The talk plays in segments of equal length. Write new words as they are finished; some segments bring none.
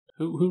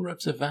Who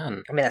revs a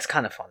van? I mean, that's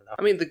kind of fun, though.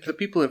 I mean, the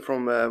people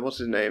from, what's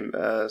his name,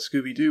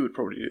 Scooby-Doo would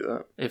probably do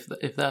that.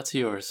 If that's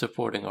your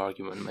supporting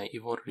argument, mate,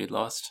 you've already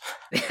lost.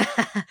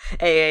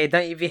 Hey,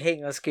 don't you be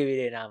hating on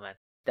Scooby-Doo now, man.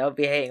 Don't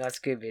be hating on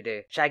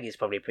Scooby-Doo. Shaggy's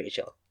probably pretty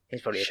chill.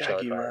 He's probably a chill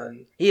Shaggy, driver.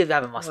 man. He'd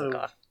have a muscle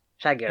car.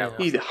 Shaggy would have a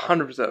He's muscle car.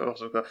 100% a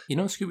muscle car. You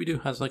know, Scooby-Doo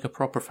has like a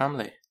proper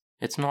family.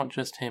 It's not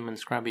just him and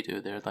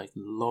Scrappy-Doo. There are like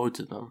loads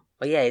of them.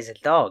 But yeah, he's a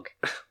dog.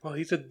 Well,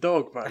 he's a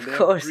dog, man. Of They have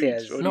course he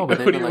breeds. is. What No, do but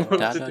you- they what have do you like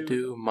want us to do?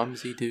 Dada-Doo,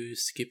 Mumsy-Doo,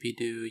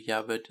 Skippy-Doo,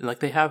 Yabbit. Like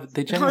they they have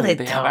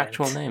don't.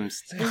 actual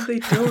names. No, they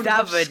don't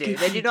have Dabba-Doo.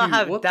 They do not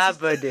have What's-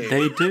 Dabba-Doo.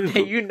 They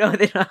do. You know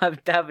they don't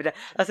have Dabba-Doo.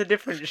 That's a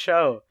different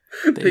show.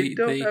 They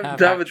don't have have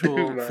Dabba-Doo,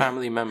 actual man.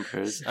 family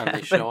members, and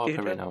they show up Dabba-Doo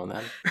every don't. now and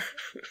then.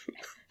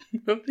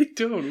 No, they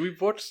don't.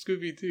 We've watched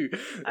Scooby-Doo.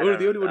 I Oh, don't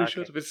the only one who okay.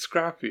 shows up is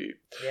Scrappy.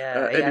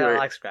 Yeah, I Anyway. don't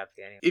like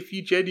Scrappy anyway. If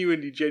you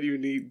genuinely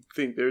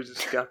think there is a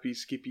Scrappy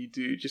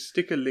Skippy-Doo, just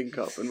stick a link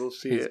up and we'll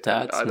see His it.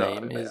 dad's I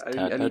name is I need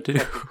Dada-Doo.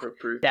 technical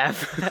proof. Damn.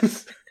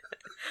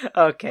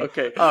 Okay.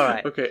 Okay. All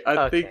right. Okay.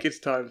 I think Okay. it's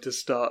time to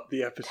start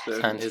the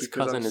episode. And his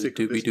because I'm cousin is sick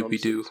of this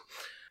Doobie-Doobie-Doo. nonsense.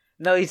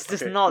 No, he's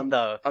just Okay, not,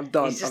 though. I'm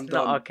done. He's just I'm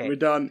not done. okay.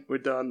 We're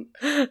done.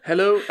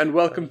 Hello and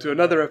welcome to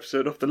another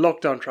episode of the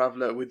Lockdown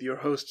Traveller with your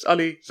hosts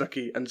Ali,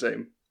 Zaki, and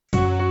Zaim.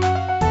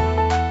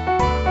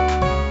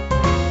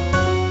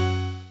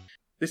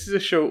 This is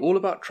a show all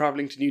about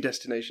travelling to new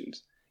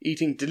destinations,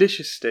 eating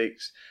delicious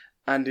steaks,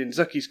 and in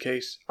Zaki's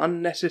case,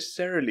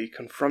 unnecessarily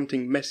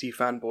confronting Messi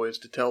fanboys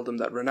to tell them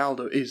that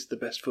Ronaldo is the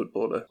best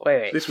footballer.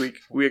 Wait. This week,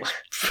 I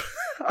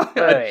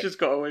Wait. just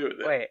got away with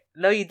it. Wait.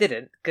 No, you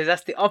didn't, because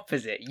that's the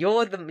opposite.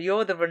 You're the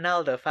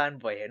Ronaldo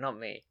fanboy here, not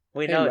me.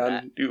 We Hey know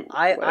man, that. you,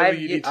 whatever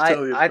you need to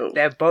tell yourself.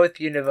 They're both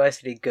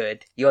universally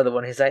good. You're the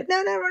one who's like, no,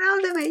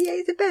 Ronaldo, mate. Yeah,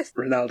 he's the best.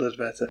 Ronaldo's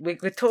better. We're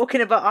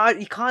talking about art.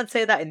 You can't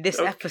say that in this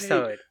Okay.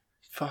 episode.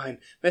 Fine.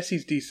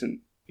 Messi's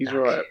decent. He's Okay.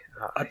 alright.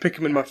 I'd pick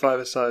him in my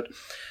five-a-side.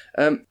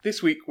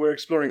 This week we're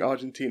exploring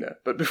Argentina,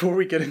 but before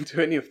we get into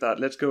any of that,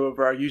 let's go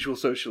over our usual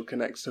social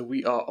connects. So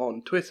we are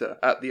on Twitter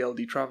at the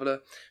LD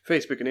Traveller,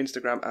 Facebook and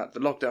Instagram at the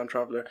Lockdown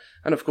Traveller,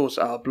 and of course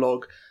our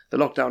blog,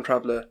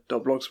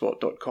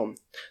 thelockdowntraveller.blogspot.com.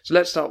 So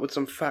let's start with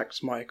some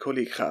facts, my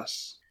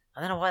colegas. I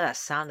don't know why that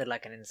sounded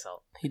like an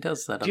insult. He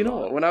does that a Do you know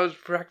lot. what? When I was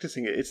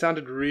practicing it, it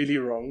sounded really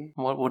wrong.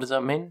 What does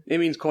that mean? It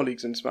means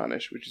colleagues in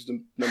Spanish, which is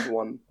the number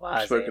one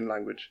Wow, spoken Zayn.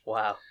 language.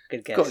 Wow,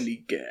 good guess.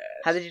 Colegas.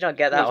 How did you not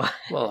get that one?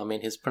 Well, I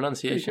mean, his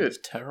pronunciation Good. is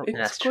terrible. It's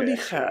That's true,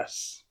 that's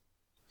colegas.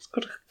 It's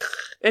got a...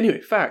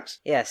 Anyway, facts.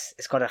 Yes,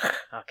 it's got a...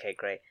 Okay,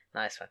 great.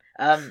 Nice one.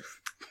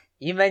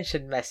 You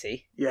mentioned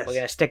Messi. Yes. We're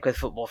going to stick with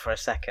football for a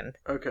second.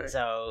 Okay.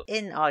 So,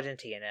 in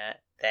Argentina,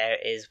 there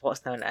is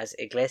what's known as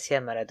Iglesia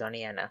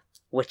Maradoniana,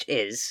 which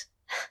is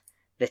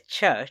the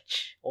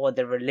church or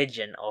the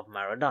religion of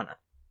Maradona,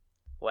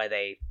 where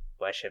they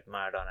worship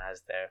Maradona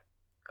as their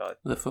god.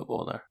 The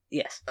footballer.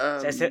 Yes.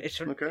 So it's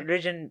a okay.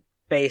 religion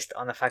based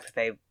on the fact that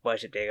they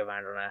worship Diego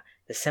Maradona.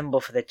 The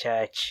symbol for the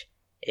church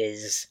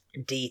is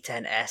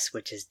D10S,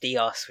 which is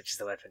Dios, which is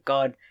the word for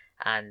God,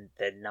 and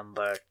the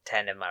number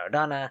 10 in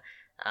Maradona.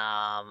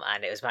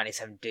 And it was apparently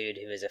some dude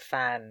who was a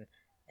fan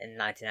in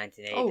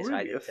 1998. Oh, decided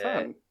really? A to,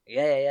 fan?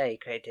 Yeah. He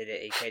created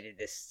it. He created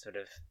this sort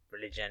of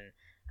religion,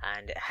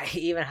 and it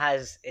even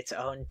has its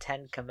own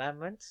 10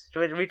 commandments. Do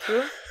you want to read through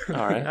them?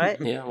 All right.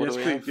 Right? Yeah. What Yes, do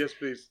we please. have? Yes,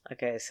 please.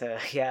 Okay, so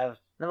you have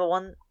number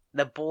 1: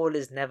 the ball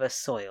is never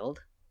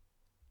soiled.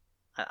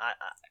 I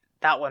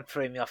that one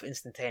threw me off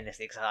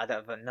instantaneously because I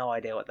have no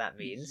idea what that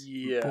means.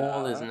 Yeah.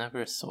 Ball is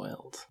never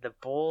soiled. The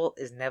ball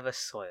is never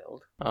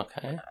soiled.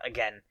 Okay.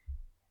 Again,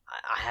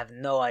 I have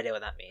no idea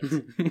what that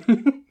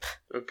means.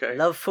 Okay.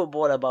 Love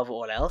football above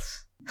all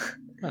else.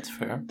 That's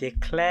fair.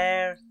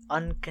 Declare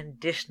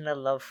unconditional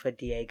love for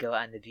Diego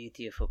and the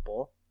beauty of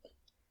football.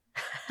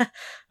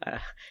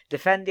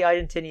 Defend the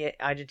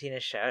Argentina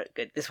shirt.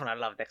 Good. This one I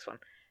love. Next one.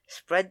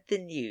 Spread the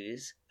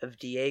news of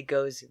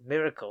Diego's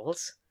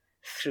miracles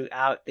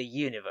throughout the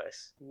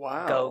universe.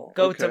 Wow.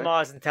 Go okay. to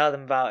Mars and tell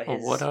them about Well,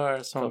 his... what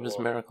are some of his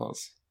football.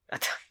 miracles?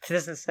 It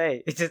doesn't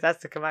say. It's just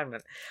that's the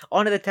commandment.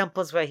 Honor the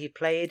temples where he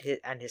played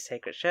and his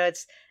sacred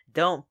shirts.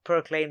 Don't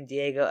proclaim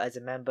Diego as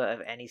a member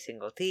of any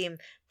single team.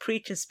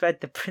 Preach and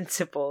spread the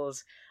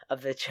principles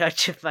of the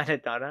Church of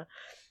Maradona.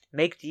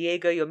 Make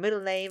Diego your middle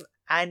name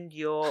and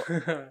your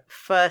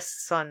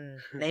first son.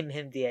 Name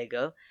him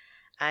Diego.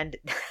 And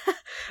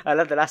I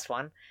love the last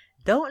one.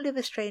 Don't live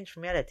estranged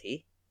from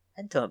reality.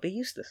 And don't be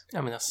useless. I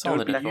mean, that's Don't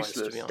solid be advice,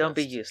 useless. to be honest. Don't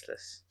be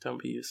useless.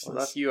 Don't be Well, useless.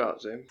 that's you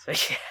out, Zim. So,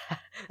 yeah,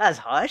 that's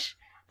harsh.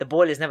 The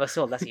ball is never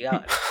sold. That's you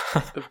out.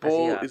 The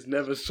ball you out. is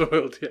never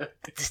soiled yet.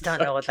 I just don't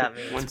know what that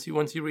means.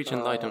 Once you reach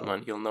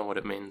enlightenment, you'll know what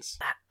it means.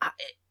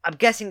 I'm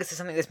guessing this is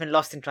something that's been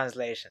lost in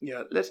translation.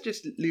 Yeah, let's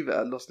just leave it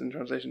at lost in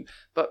translation.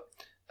 But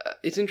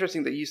it's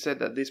interesting that you said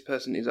that this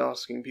person is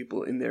asking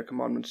people in their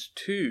commandments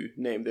to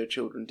name their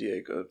children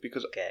Diego,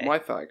 because Okay. my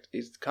fact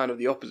is kind of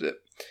the opposite.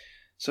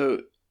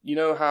 So You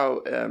know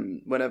how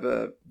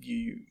whenever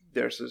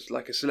there's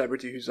like a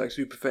celebrity who's like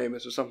super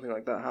famous or something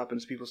like that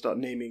happens, people start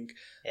naming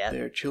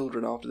their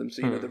children after them.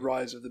 So the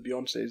rise of the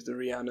Beyoncés, the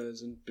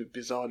Rihannas, and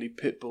bizarrely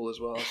Pitbull as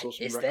well. I saw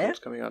some records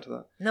coming out of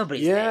that.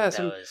 Nobody's named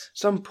those.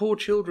 Some poor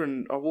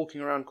children are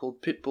walking around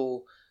called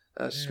Pitbull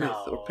Smith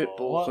or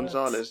Pitbull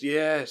Gonzalez.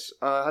 Yes,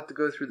 I had to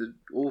go through the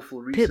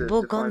awful research.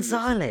 Pitbull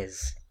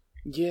Gonzalez.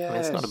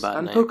 Yes, it's not a bad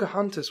and name.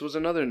 Pocahontas was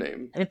another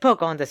name. I mean,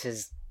 Pocahontas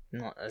is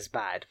not as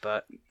bad,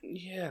 but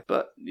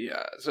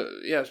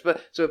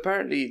so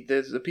apparently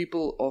there's the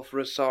people of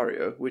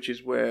Rosario, which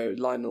is where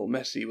Lionel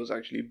Messi was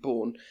actually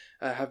born,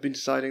 have been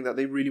deciding that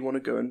they really want to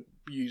go and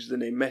use the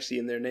name Messi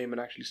in their name and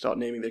actually start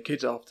naming their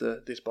kids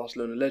after this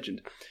Barcelona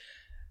legend.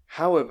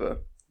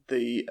 However,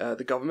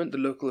 the government, the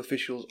local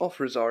officials of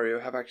Rosario,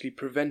 have actually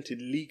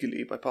prevented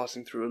legally by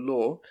passing through a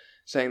law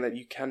saying that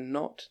you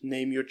cannot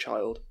name your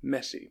child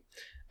Messi.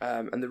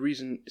 And the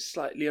reason is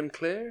slightly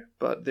unclear,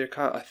 but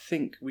I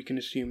think we can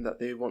assume that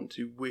they want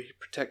to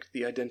protect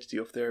the identity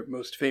of their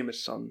most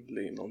famous son,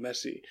 Lionel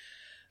Messi.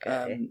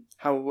 Okay.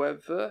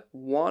 However,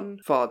 one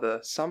father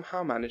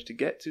somehow managed to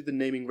get to the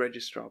naming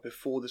registrar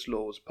before this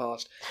law was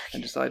passed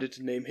and decided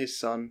to name his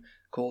son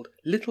called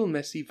Little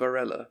Messi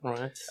Varela.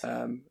 Right.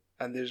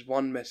 And there's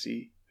one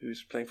Messi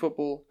who's playing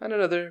football and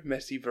another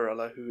Messi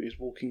Varela who is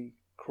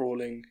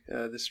crawling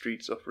the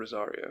streets of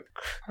Rosario.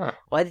 Huh.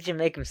 Why did you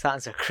make him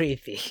sound so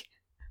creepy?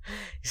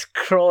 He's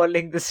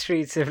crawling the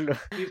streets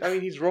of...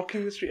 he's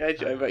rocking the street edge.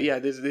 But yeah,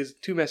 there's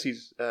two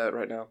Messis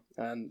right now,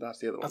 and that's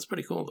the other one. That's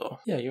pretty cool, though.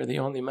 Yeah, you're the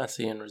only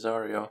Messi in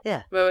Rosario.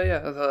 Yeah. Well, yeah,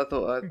 I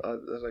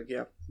was like,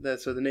 yeah.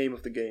 So the name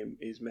of the game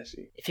is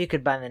Messi. If you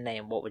could ban the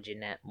name, what would you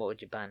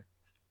ban?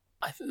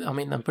 I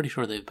mean, I'm pretty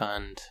sure they've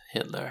banned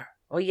Hitler.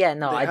 Oh yeah,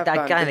 no, I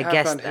kind of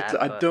guessed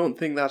that. I don't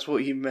think that's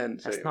what he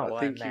meant. That's not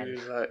what I meant. He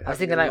was, like, I was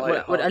thinking,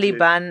 like, would Ali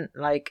ban,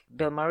 like,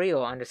 Bill Murray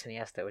or Anderson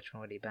Iniesta? Which one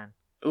would he ban?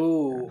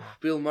 Oh,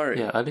 Bill Murray.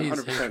 Yeah,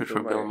 Ali's hatred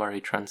for Bill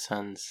Murray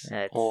transcends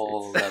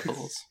all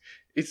levels.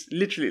 It's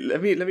literally,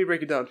 let me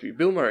break it down for you.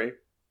 Bill Murray,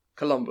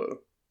 Colombo,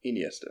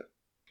 Iniesta.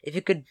 If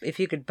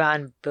you could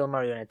ban Bill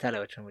Murray on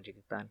Nutella, which one would you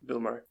ban? Bill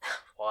Murray.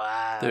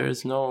 Wow. There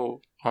is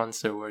no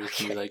answer where you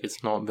can be like,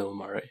 it's not Bill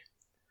Murray.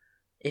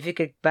 If you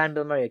could ban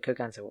Bill Murray, a quick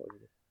answer, what would you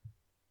do?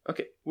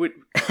 Okay,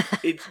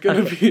 it's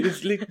gonna be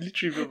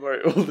literally Bill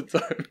Murray all the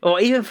time. Or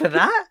even for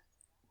that?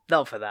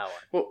 Not for that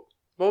one.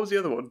 What was the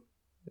other one?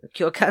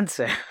 Cure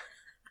cancer.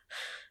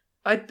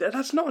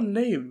 That's not a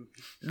name.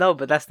 No,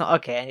 but that's not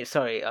okay.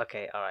 Sorry.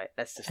 Okay, all right.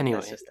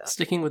 Anyway,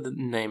 sticking with the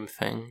name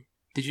thing,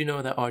 did you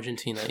know that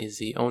Argentina is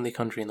the only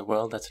country in the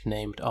world that's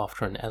named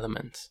after an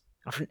element?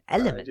 After an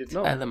element? I did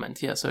not.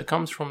 Element, yeah. So it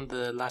comes from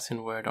the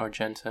Latin word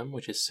argentum,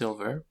 which is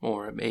silver,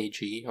 or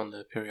Ag on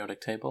the periodic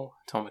table,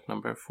 atomic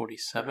number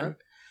 47.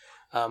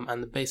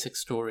 And the basic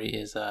story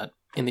is that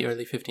in the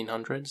early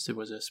 1500s, there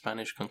was a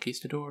Spanish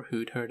conquistador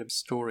who'd heard of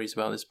stories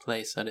about this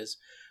place that is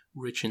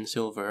rich in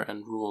silver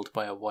and ruled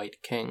by a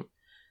white king.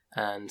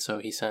 And so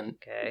he sent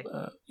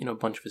a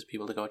bunch of his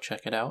people to go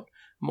check it out.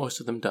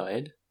 Most of them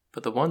died,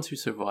 but the ones who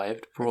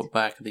survived brought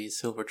back these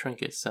silver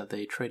trinkets that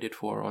they traded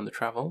for on the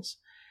travels.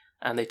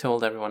 And they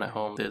told everyone at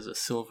home there's a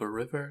silver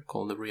river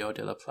called the Rio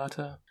de la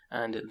Plata,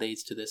 and it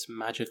leads to this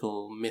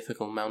magical,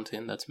 mythical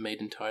mountain that's made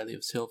entirely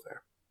of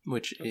silver,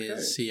 which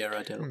is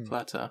Sierra de la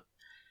Plata.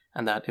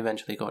 And that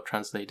eventually got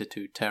translated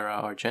to Terra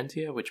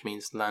Argentea, which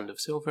means land of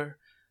silver,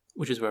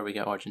 which is where we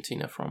get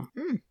Argentina from.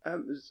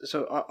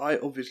 So I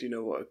obviously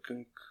know what a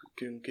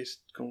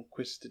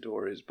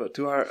conquistador is, but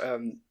to our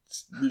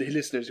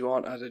listeners who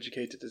aren't as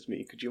educated as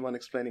me, could you mind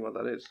explaining what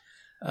that is?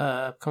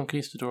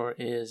 Conquistador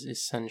is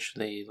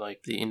essentially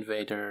like the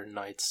invader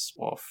knights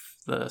of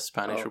the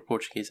Spanish or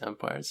Portuguese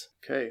empires.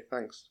 Okay,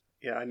 thanks.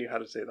 Yeah, I knew how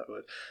to say that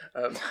word.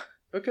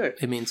 Okay.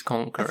 It means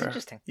conqueror. That's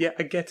interesting. Yeah,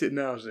 I get it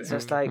now. So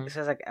it's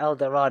like El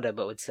Dorado,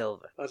 but with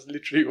silver. That's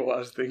literally what I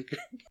was thinking.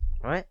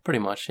 Right? Pretty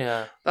much,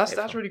 yeah.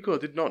 That's really cool.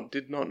 Did not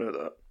know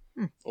that.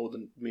 Or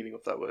the meaning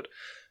of that word.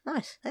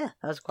 Nice. Yeah,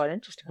 that was quite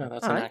interesting. Yeah,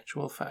 that's an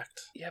actual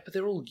fact. Yeah, but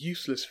they're all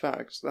useless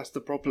facts. That's the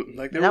problem.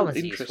 Like, they're all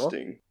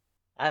interesting. Useful.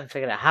 I haven't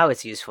figured out how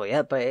it's useful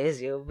yet, but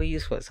it'll be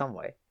useful in some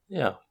way.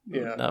 Yeah.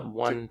 That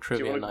one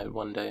trivia night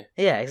one day.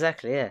 Yeah,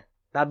 exactly, yeah.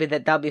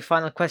 That'll be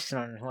final question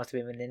on Who Wants to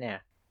Be a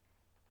Millionaire.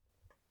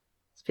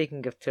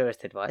 Speaking of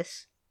tourist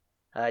advice,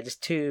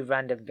 just two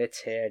random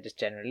bits here, just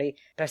generally.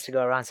 Best to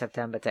go around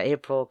September to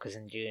April, because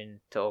in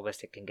June to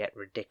August it can get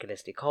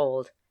ridiculously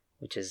cold,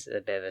 which is a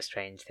bit of a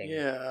strange thing.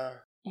 Yeah.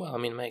 Well, I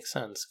mean, it makes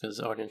sense, because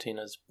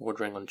Argentina's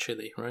bordering on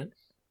Chile, right?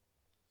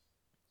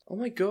 Oh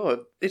my god.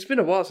 It's been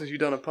a while since you've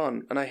done a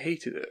pun, and I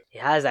hated it.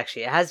 It has,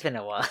 actually. It has been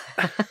a while.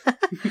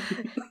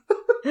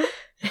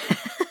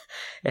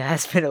 It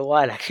has been a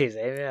while, actually,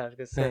 Zane. Yeah, I was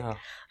going to say. Yeah.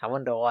 I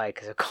wonder why,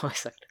 because of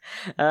course.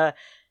 The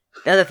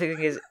other thing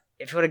is,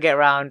 if you want to get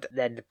around,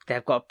 then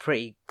they've got a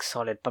pretty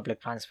solid public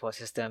transport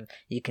system.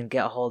 You can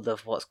get a hold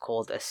of what's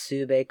called a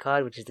SUBE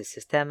card, which is the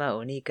Sistema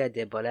Única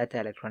de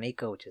Boleta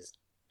Electrónica, which is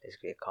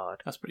basically a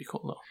card. That's pretty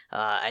cool, though.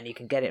 And you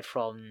can get it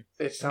from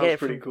It sounds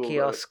pretty cool.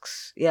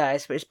 kiosks. Yeah,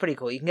 it's pretty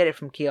cool. You can get it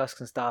from kiosks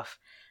and stuff,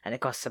 and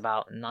it costs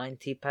about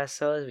 90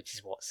 pesos, which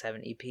is what,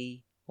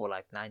 70p or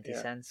like 90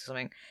 cents or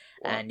something.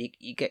 Wow. And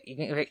you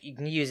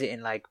can use it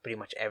in like pretty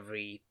much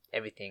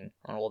everything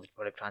on all the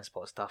public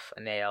transport stuff.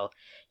 And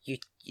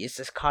it's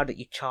this card that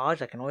you charge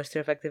like an oyster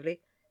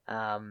effectively.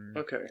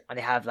 Okay. And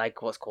they have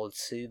like what's called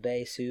sub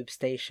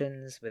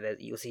stations where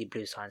you'll see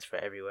blue signs for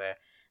everywhere.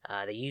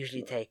 They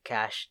usually take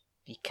cash.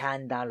 You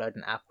can download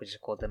an app which is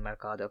called the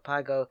Mercado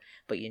Pago,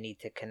 but you need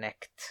to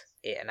connect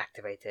it and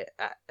activate it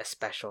at a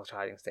special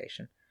charging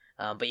station.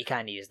 But you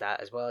can use that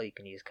as well. You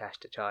can use cash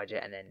to charge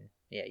it, and then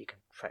you can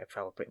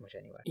travel pretty much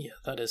anywhere. Yeah,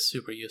 that is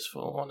super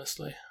useful,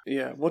 honestly.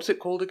 Yeah, what's it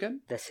called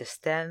again? The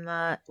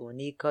Sistema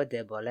Único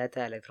de Boleta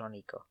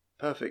Electrónico.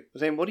 Perfect.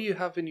 Zane, what do you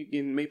have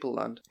in Maple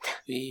Land?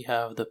 We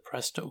have the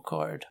Presto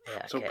card.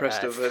 Yeah, So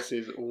Presto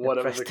versus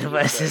whatever the Presto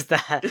versus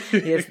that.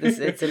 Yes,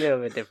 it's a little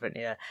bit different,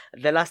 yeah.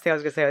 The last thing I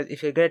was going to say was,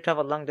 if you're going to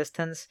travel long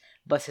distance,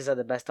 buses are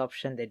the best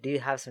option. They do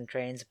have some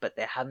trains, but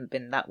they haven't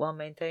been that well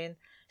maintained,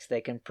 so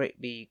they can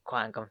be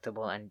quite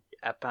uncomfortable, and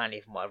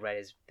apparently from what I've read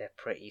is they're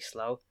pretty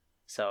slow.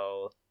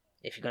 So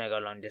if you're going to go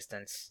long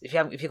distance, if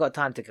you've got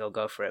time to kill,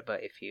 go for it,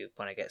 but if you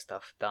want to get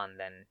stuff done,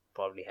 then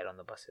probably head on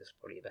the buses,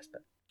 probably your best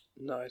bet.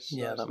 Nice.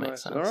 Yeah, nice, that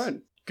makes sense. All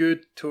right.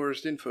 Good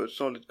tourist info.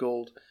 Solid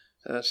gold.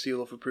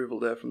 Seal of approval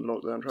there from the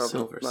Lockdown Traveler.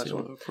 Silver Nice seal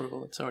one. of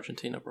approval. It's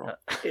Argentina, bro.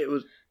 It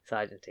was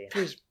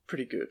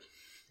pretty good.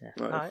 Yeah.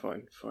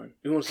 Right, fine.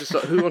 Who wants to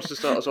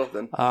start us off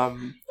then?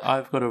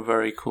 I've got a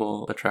very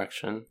cool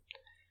attraction.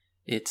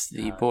 It's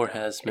the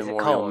Borges Is it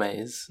Memorial cold?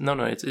 Maze. No,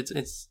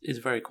 it's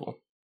very cool.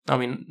 I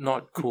mean,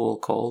 not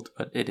cold,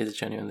 but it is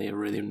genuinely a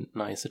really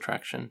nice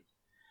attraction.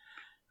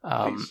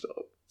 Please stop.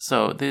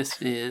 So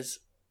this is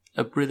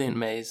a brilliant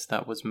maze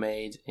that was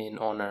made in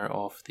honor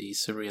of the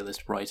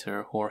surrealist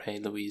writer Jorge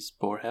Luis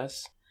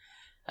Borges.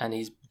 And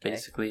he's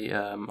basically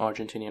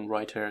Argentinian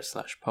writer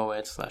 /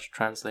 poet /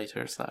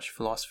 translator /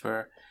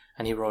 philosopher.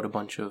 And he wrote a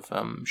bunch of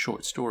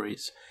short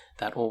stories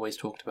that always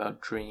talked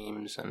about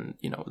dreams and,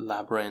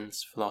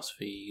 labyrinths,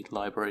 philosophy,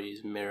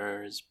 libraries,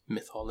 mirrors,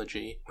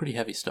 mythology. Pretty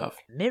heavy stuff.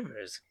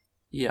 Mirrors?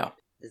 Yeah.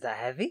 Is that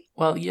heavy?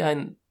 Well,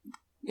 yeah,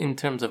 in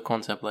terms of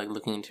concept, like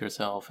looking into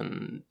yourself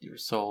and your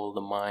soul, the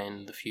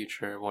mind, the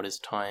future, what is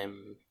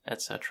time,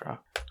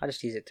 etc. I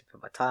just use it to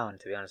put my tie on,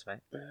 to be honest, mate.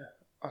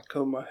 I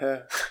comb my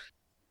hair.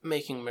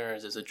 Making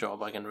mirrors is a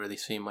job I can really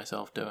see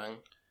myself doing.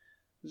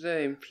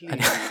 Zane,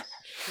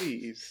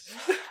 please.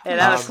 Yeah,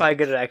 that was quite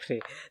good,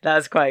 actually. That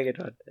was quite a good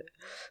one.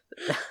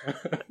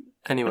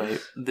 Anyway,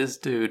 this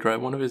dude, right,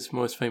 one of his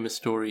most famous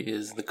story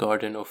is The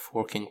Garden of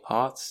Forking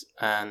Paths,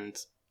 and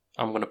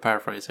I'm going to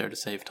paraphrase here to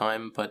save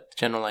time, but the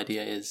general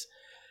idea is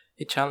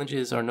it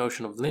challenges our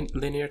notion of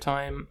linear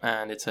time,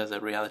 and it says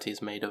that reality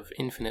is made of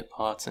infinite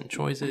paths and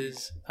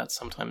choices that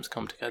sometimes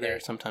come together,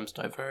 sometimes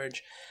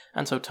diverge,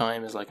 and so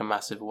time is like a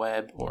massive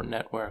web or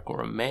network or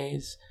a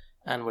maze,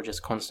 and we're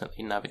just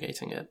constantly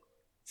navigating it.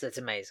 So it's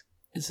a maze.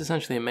 It's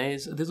essentially a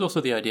maze. There's also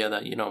the idea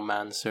that,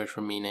 man's search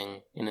for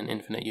meaning in an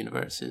infinite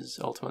universe is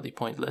ultimately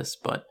pointless,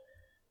 but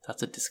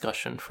that's a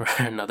discussion for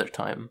another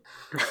time.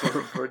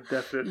 for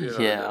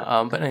definitely.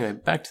 Yeah, but anyway,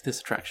 back to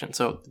this attraction.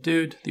 So,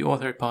 the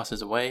author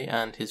passes away,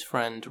 and his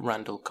friend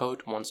Randall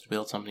Coate wants to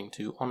build something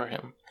to honor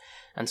him.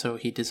 And so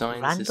he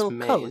designs this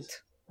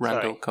maze.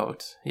 Randall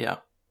Coate, yeah.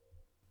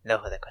 No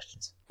further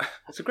questions.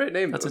 It's a great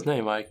name, That's though. his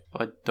name. I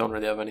don't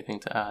really have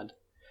anything to add.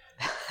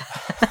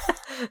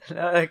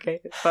 No, okay,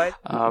 fine.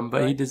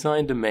 But he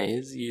designed a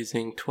maze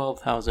using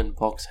 12,000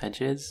 box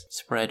hedges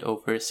spread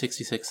over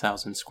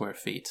 66,000 square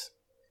feet.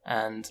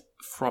 And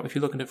if you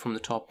look at it from the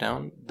top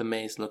down, the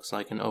maze looks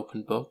like an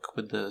open book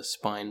with the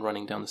spine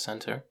running down the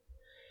center.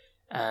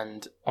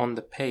 And on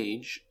the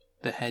page,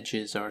 the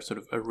hedges are sort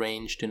of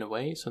arranged in a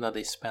way so that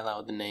they spell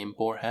out the name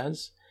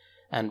Borges.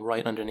 And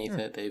right underneath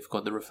it, they've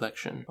got the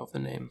reflection of the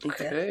name.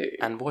 Okay.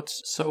 And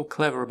what's so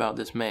clever about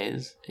this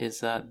maze is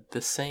that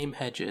the same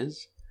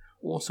hedges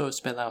also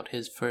spell out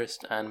his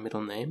first and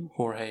middle name,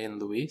 Jorge and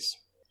Luis.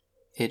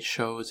 It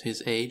shows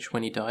his age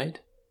when he died,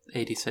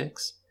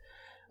 86.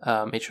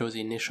 It shows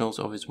the initials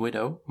of his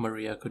widow,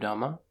 Maria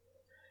Kodama.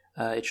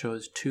 It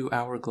shows 2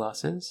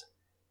 hourglasses,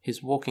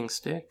 his walking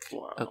stick,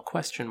 a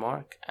question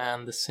mark,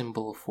 and the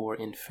symbol for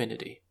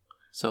infinity.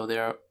 So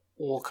there are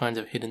all kinds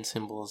of hidden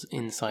symbols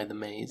inside the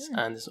maze.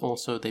 And there's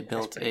also, they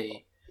built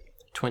a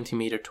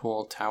 20-meter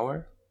tall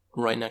tower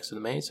right next to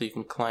the maze, so you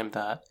can climb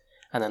that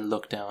and then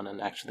look down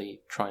and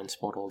actually try and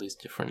spot all these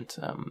different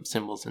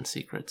symbols and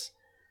secrets.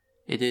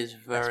 It is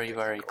very,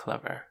 very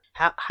clever.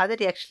 How did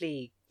he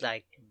actually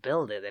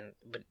build it? And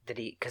did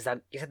he? Because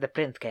you said the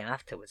print came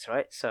afterwards,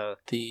 right? So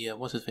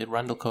What's his name?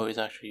 Randall Coate is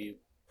actually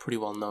pretty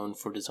well known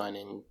for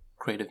designing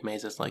creative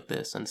mazes like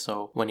this, and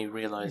so when he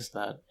realized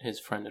that his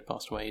friend had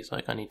passed away, he's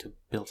like, I need to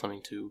build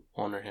something to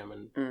honor him,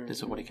 and this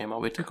is what he came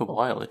up with. It took a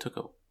while. It took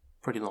a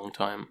pretty long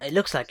time. it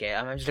looks like it.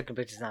 I'm just looking at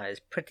pictures now. It's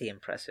pretty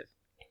impressive.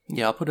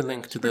 Yeah, I'll put a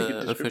link to pretty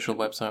good the official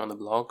description. website on the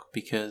blog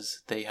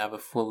because they have a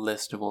full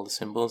list of all the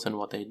symbols and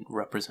what they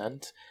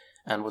represent.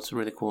 And what's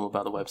really cool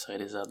about the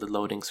website is that the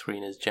loading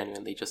screen is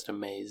genuinely just a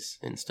maze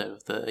instead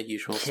of the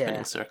usual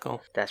spinning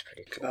circle. That's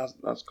pretty cool.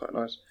 That's quite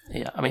nice.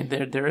 Yeah, I mean,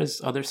 there is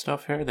other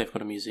stuff here. They've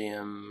got a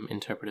museum,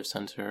 interpretive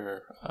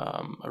center,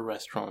 a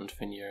restaurant,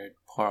 vineyard,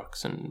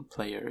 parks, and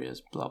play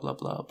areas, blah, blah,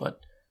 blah. But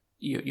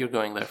you're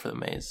going there for the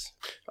maze.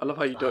 I love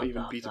how you don't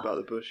even beat about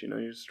the bush,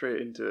 you're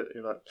straight into it.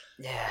 You're like,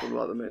 all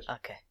about the maze.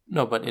 Okay.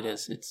 No, but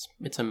it's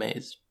a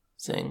maze.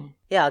 Zing.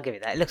 Yeah, I'll give you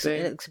that. It looks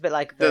a bit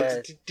like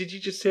the... Did you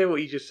just say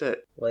what you just said?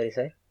 What did you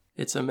say?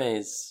 It's a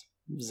maze.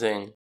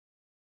 Zing.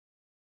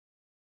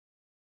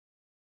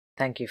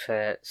 Thank you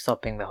for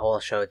stopping the whole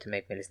show to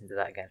make me listen to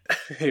that again.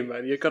 Hey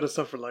man, you gotta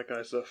suffer like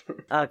I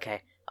suffer.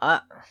 Okay.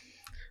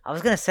 I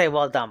was going to say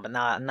well done, but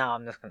now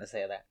I'm just going to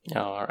say that.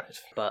 Oh,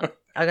 alright. But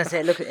I'm going to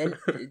say, look,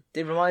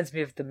 it reminds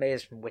me of the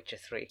maze from Witcher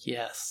 3.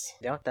 Yes.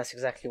 Yeah, that's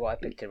exactly what I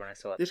pictured when I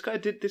saw it. This guy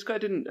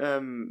didn't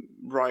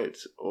write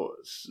or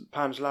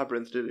Pan's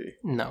Labyrinth, did he?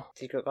 No.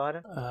 Secret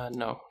Garden?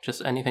 No.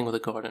 Just anything with a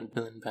garden.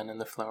 Bill and Ben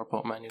and the Flower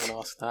Pot Man. You can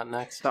ask that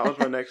next. That was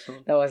my next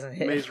one. That wasn't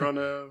it. Maze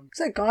Runner. Is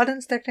that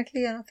gardens,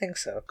 technically? I don't think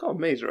so. Got a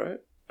maze, right?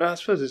 I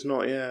suppose it's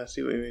not, yeah. I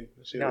see what you mean.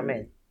 You know what I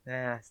mean?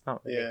 Yeah, it's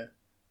not really.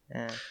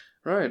 Yeah.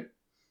 Right.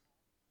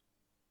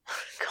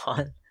 Go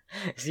on.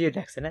 It's you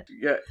next, isn't it?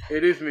 Yeah,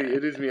 it is me.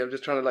 I'm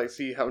just trying to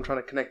see how I'm trying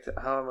to connect it.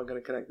 How am I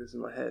going to connect this in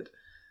my head?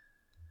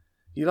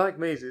 You like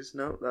mazes?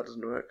 No, that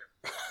doesn't work.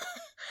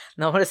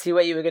 No, I want to see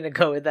where you were going to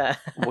go with that.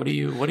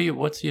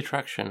 What's the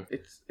attraction?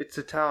 It's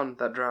a town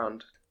that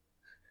drowned.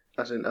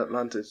 As in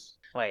Atlantis.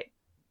 Wait.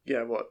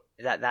 Yeah, what?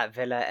 Is that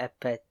Villa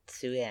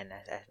Epicurian?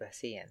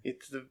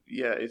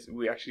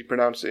 We actually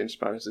pronounce it in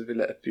Spanish as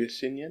Villa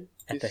Epicurian.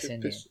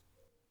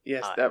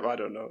 Yes, I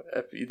don't know.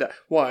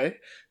 Why?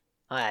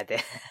 I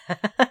did.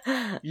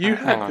 You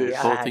had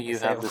this. Both of you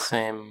have the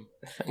same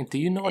thing. Do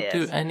you not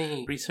do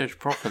any research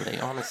properly,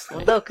 honestly?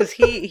 Well, no, because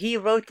he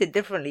wrote it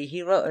differently.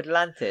 He wrote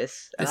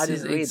Atlantis, and I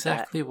didn't read that. This is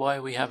exactly why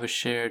we have a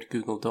shared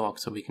Google Doc,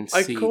 so we can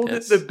I see called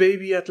it the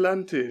baby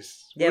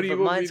Atlantis. Yeah, but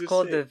mine's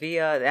called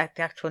the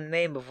actual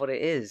name of what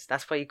it is.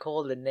 That's why you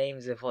call the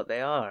names of what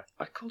they are.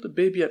 I called it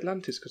baby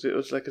Atlantis because it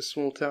was like a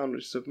small town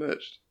which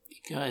submerged.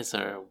 You guys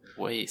are a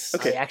waste.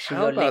 Okay, actually,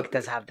 your link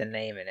does have the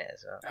name in it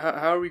as well.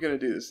 How are we going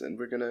to do this then?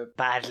 We're going to...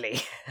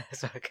 Badly.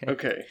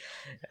 Okay.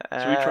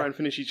 Should we try and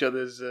finish each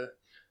other's...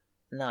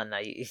 No,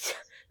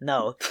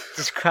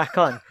 just crack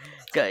on.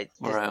 Good.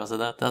 Alright, so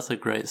that's a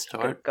great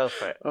start. Go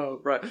for it. Oh,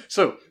 right.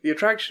 So, the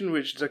attraction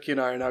which Zucky and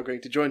I are now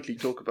going to jointly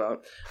talk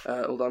about,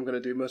 although I'm going to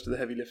do most of the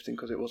heavy lifting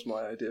because it was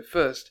my idea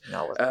first,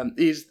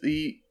 is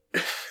a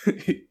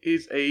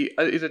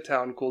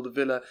town called the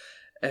Villa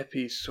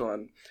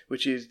Epicurian,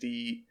 which is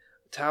the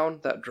town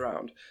that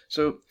drowned.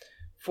 So,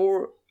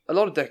 for a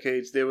lot of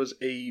decades, there was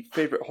a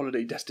favorite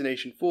holiday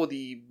destination for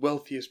the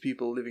wealthiest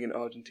people living in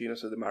Argentina,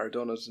 so the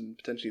Maradonas and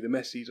potentially the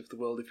Messis of the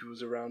world if he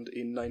was around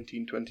in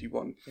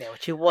 1921. Yeah,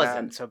 which he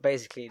wasn't, so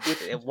basically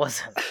it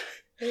wasn't.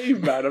 Hey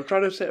man, I'm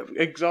trying to set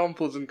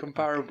examples and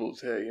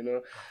comparables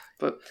here,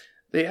 But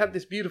they had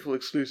this beautiful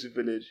exclusive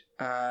village,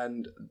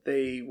 and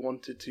they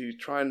wanted to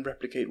try and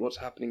replicate what's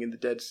happening in the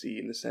Dead Sea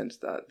in the sense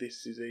that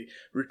this is a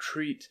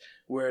retreat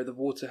where the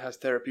water has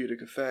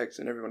therapeutic effects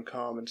and everyone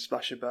calm and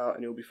splash about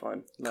and you'll be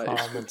fine.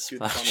 Calm and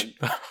splash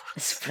about.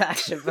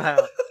 Splash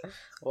about.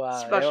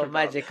 Wow, they're all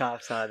magic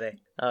arts, are they?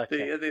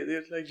 Okay.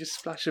 They just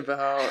splash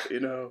about,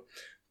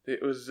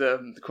 It was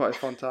quite a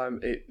fun time.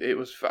 It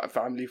was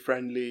family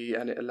friendly,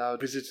 and it allowed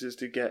visitors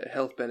to get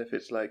health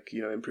benefits like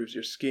improves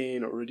your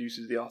skin or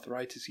reduces the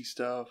arthritis-y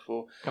stuff.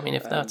 Or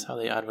if that's how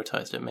they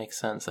advertised it, makes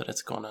sense that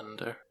it's gone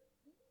under.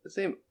 The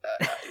same.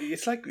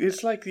 It's like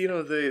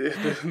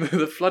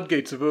the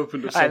floodgates have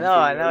opened or something.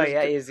 I know.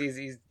 Yeah, he's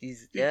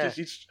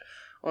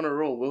on a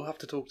roll. We'll have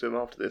to talk to him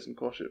after this and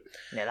quash it.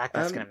 Yeah,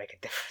 that's going to make a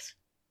difference.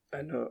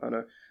 I know.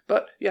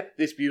 But yeah,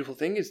 this beautiful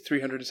thing is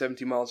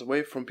 370 miles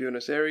away from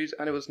Buenos Aires,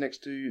 and it was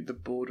next to the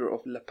border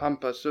of La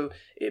Pampa, so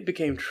it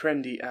became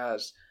trendy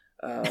as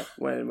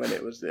when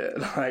it was there.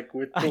 Like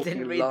we're talking I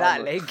didn't read llama.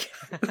 that link.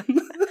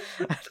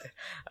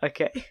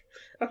 Okay,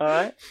 all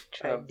right.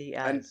 Trendy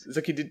as. And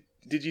Zaki,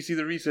 did you see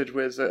the research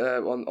where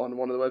on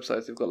one of the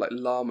websites they've got like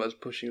llamas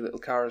pushing little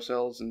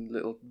carousels and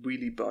little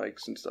wheelie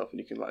bikes and stuff, and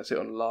you can like sit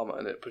on a llama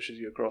and it pushes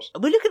you across.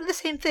 We're looking at the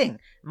same thing.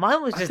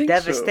 Mine was just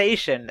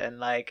devastation and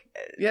like.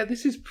 Yeah,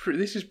 this is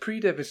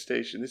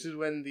pre-devastation. This is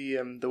when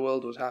the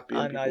world was happy.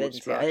 And I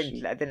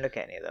didn't look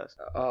at any of those.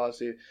 I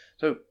see.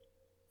 So,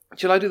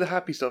 shall I do the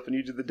happy stuff and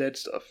you do the dead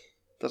stuff?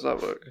 Does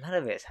that work? None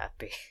of it's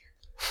happy.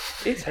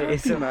 It's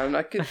happy, man.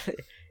 I could.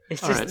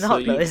 It's just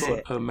not, though, is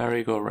it? A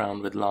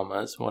merry-go-round with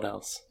llamas. What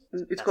else?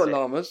 It's got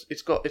llamas.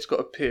 It's got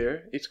a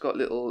pier. It's got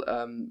little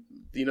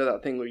that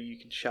thing where you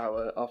can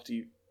shower after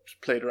you've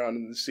played around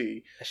in the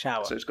sea. A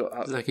shower. So it's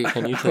got Zaki,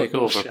 can you take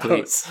over,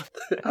 please?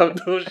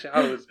 Outdoor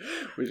showers,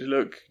 which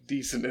look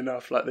decent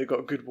enough, like they've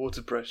got good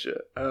water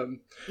pressure.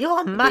 You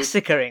are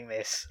massacring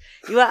this.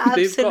 You are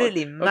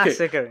absolutely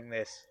massacring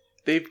this.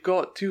 They've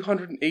got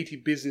 280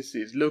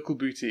 businesses, local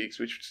boutiques,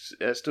 which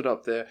stood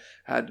up there,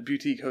 had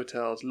boutique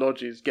hotels,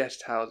 lodges,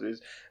 guest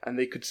houses, and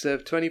they could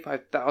serve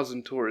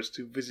 25,000 tourists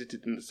who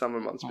visited in the summer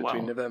months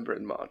between November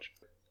and March.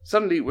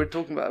 Suddenly, we're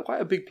talking about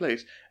quite a big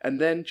place. And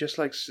then, just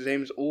like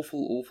Zame's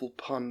awful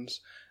puns,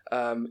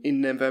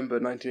 in November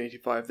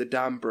 1985, the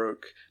dam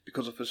broke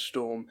because of a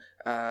storm,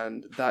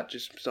 and that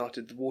just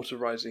started the water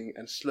rising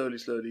and slowly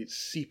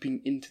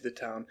seeping into the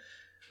town.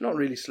 Not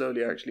really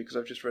slowly, actually, because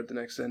I've just read the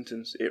next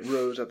sentence. It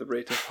rose at the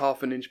rate of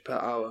half an inch per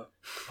hour.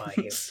 Wow,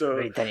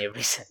 you've done your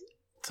research.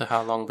 So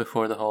how long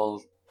before the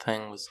whole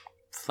thing was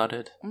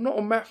flooded? I'm not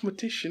a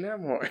mathematician,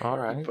 am I? All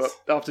right. But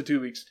after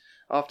 2 weeks,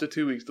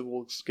 the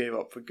walls gave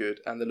up for good,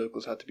 and the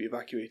locals had to be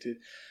evacuated,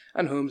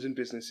 and homes and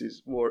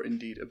businesses were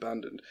indeed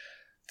abandoned.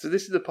 So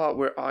this is the part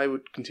where I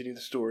would continue the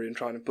story and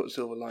try and put a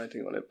silver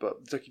lining on it.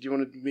 But Zucky, do you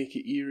want to make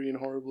it eerie and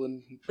horrible?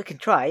 And we can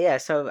try, yeah.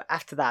 So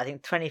after that, I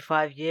think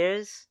 25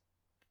 years,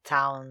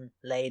 town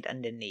laid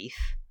underneath,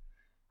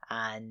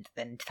 and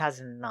then in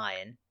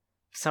 2009,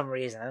 for some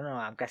reason, I don't know,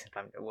 I'm guessing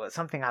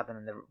something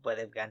happened where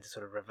they began to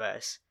sort of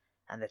reverse,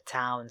 and the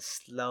town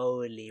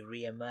slowly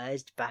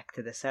re-emerged back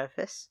to the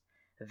surface,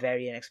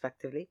 very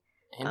unexpectedly.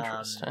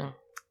 Interesting.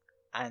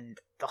 And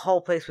the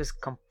whole place was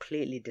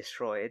completely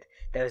destroyed.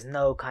 There was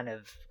no kind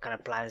of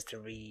plans to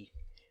redo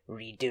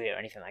it or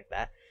anything like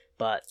that,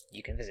 but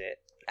you can visit it,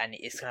 and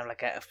it's kind of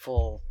like a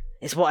full.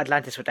 It's what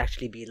Atlantis would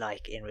actually be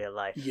like in real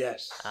life.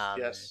 Yes.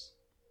 Yes.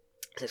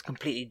 So it's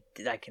completely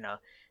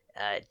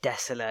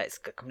desolate. It's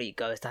a complete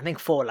ghost. I think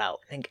Fallout.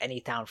 I think any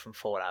town from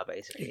Fallout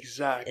basically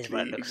Exactly. is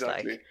what it looks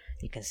like.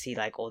 You can see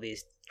like all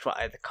these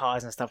the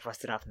cars and stuff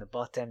rusted out from the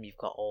bottom. You've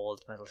got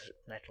old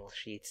metal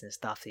sheets and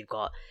stuff. You've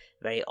got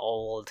very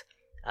old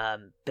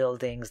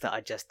buildings that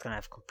are just kind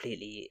of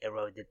completely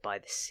eroded by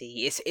the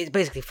sea. It's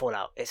basically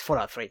Fallout. It's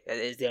Fallout 3.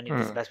 It's the only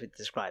best way to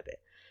describe it.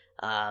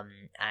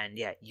 And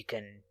yeah, you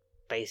can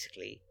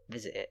basically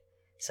visit it.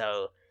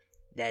 So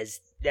there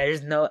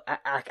is no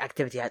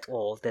activity at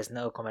all. There's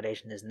no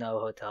accommodation. There's no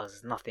hotels.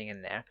 There's nothing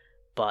in there.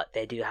 But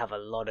they do have a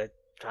lot of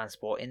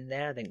transport in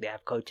there. I think they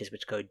have coaches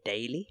which go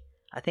daily.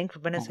 I think for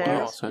Buenos Aires.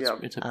 Wow, so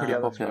it's a pretty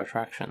popular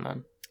attraction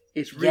then.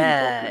 It's really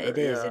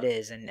popular, it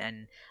is,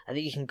 and I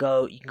think you can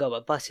go by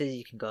buses,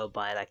 you can go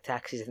by like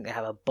taxis. I think they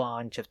have a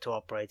bunch of tour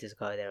operators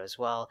go there as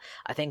well.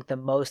 I think the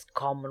most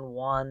common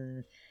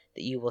one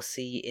that you will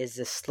see is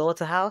the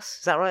slaughterhouse.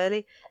 Is that right,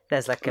 Ellie?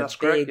 There's like a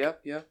big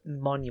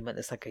monument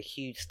that's like a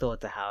huge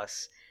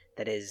slaughterhouse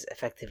that is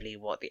effectively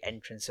what the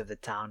entrance of the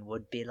town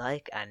would be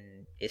like,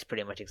 and it's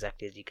pretty much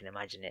exactly as you can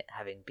imagine it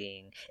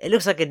it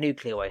looks like a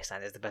nuclear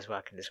wasteland is the best way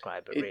I can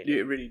describe it, really.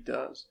 It really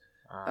does.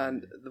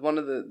 And one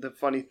of the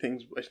funny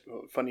things,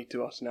 funny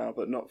to us now,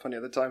 but not funny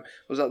at the time,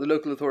 was that the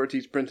local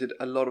authorities printed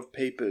a lot of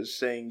papers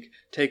saying,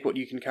 take what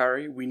you can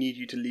carry, we need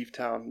you to leave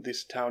town,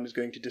 this town is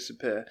going to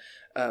disappear.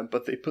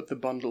 But they put the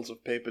bundles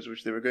of papers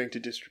which they were going to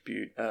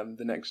distribute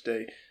the next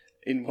day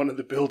in one of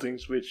the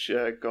buildings which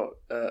got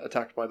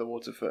attacked by the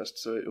water first,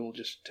 so it all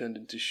just turned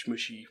into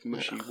mushy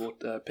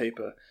water,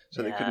 paper,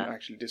 so they couldn't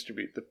actually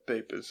distribute the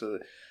papers. So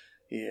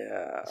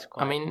yeah.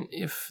 I mean,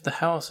 if the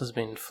house has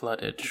been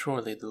flooded,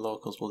 surely the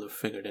locals will have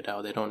figured it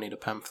out. They don't need a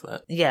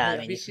pamphlet. Yeah, I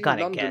mean, you kind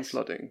of London guess.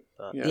 Flooding?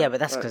 But, but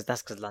that's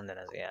because London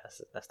has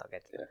let's not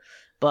get to that.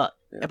 But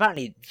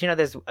apparently,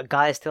 there's a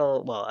guy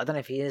still. Well, I don't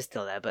know if he is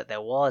still there, but there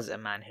was a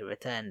man who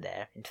returned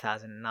there in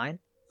 2009.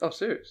 Oh,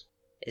 serious?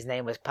 His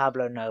name was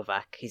Pablo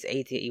Novak. He was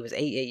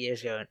 88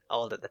 years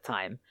old at the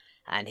time,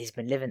 and he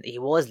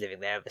was living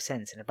there ever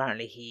since. And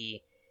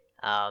apparently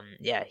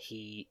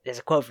there's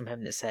a quote from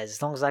him that says,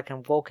 "As long as I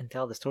can walk and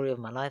tell the story of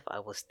my life, I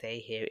will stay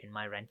here in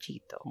my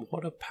ranchito."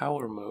 What a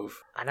power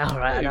move. I know,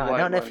 right? I know. I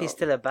don't know if he's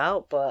still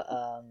about, but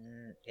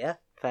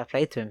fair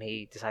play to him.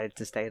 He decided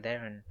to stay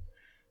there,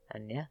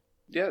 and yeah.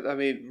 Yeah, I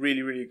mean,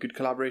 really, really good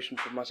collaboration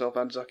for myself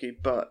and Zucky,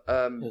 but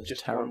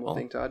just terrible. One more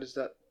thing to add is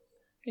that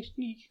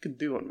you can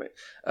do one, mate.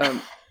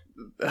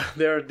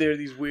 There are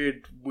these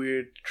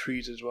weird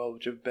trees as well,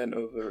 which have bent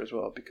over as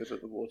well because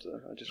of the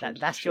water. I just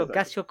that's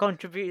your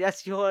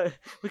contribution.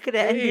 We could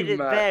have ended it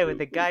there with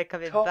the guy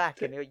coming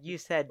back, and you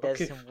said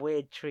there's some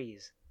weird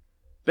trees,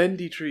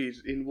 bendy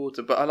trees in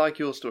water. But I like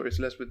your story,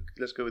 so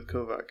let's go with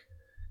Kovac.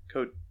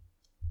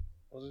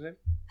 What's his name?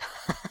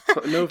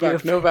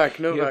 Novak.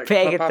 You're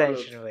paying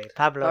attention,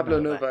 Pablo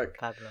Novak.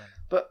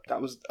 But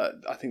that was,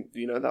 I think,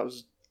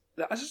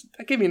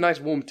 that gave me a nice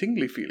warm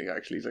tingly feeling,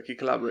 actually. It's like he's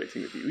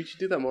collaborating with you. We should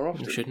do that more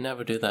often. We should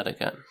never do that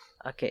again.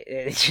 Okay,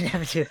 we should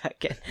never do that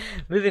again.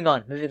 Moving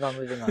on.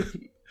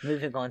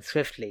 Moving on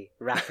swiftly,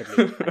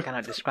 rapidly. I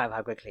cannot describe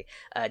how quickly.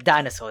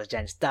 Dinosaurs,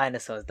 gents.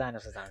 Dinosaurs.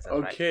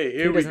 Okay, right?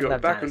 Here we go.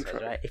 Back on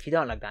track. Right? If you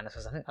don't like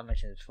dinosaurs, I think I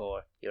mentioned it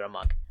before, you're a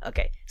mug.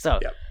 Okay, so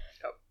Yep.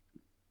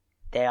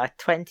 There are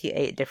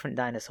 28 different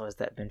dinosaurs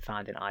that have been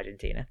found in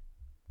Argentina,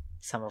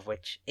 some of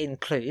which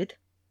include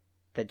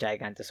the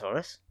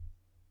Gigantosaurus,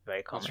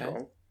 very common.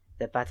 Okay.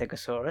 The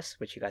Patagosaurus,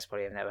 which you guys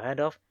probably have never heard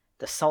of.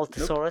 The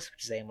Saltosaurus,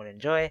 which Zane will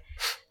enjoy.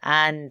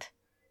 And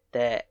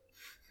the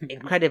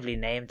incredibly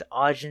named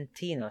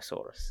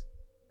Argentinosaurus.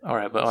 All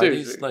right, but are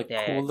Seriously. these like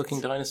Yeah, cool-looking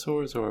it's-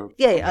 dinosaurs or?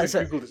 Yeah, I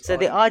so, googled this so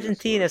the Argentinosaurus.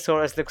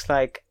 Argentinosaurus looks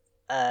like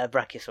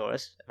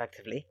Brachiosaurus,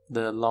 effectively.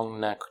 The long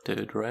neck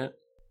dude, right?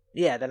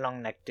 Yeah, the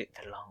long neck,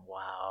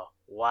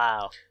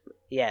 wow.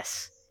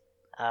 Yes.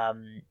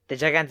 The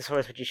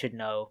Gigantosaurus, which you should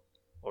know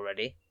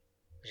already,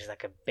 which is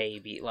like a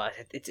baby. Well,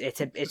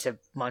 it's a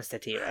monster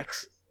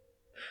T-Rex.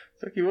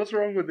 Taki, what's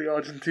wrong with the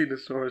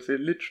Argentinosaurus?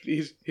 It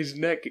literally, his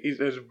neck is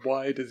as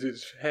wide as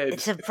his head.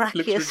 It's a It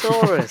looks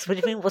Brachiosaurus. What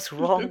do you mean? What's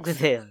wrong with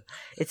him?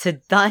 It's a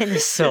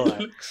dinosaur. It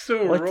looks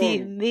so What wrong. do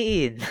you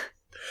mean?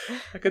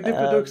 Like a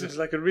Diplodocus has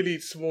like a really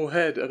small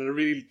head and a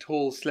really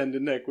tall, slender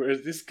neck,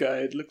 whereas this guy,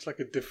 it looks like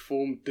a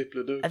deformed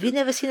Diplodocus. Have you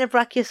never seen a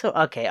Brachiosaurus?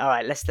 Okay, all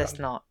right. Let's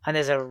not. And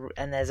there's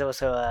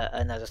also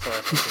a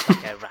Nodosaurus, which is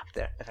like a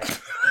raptor.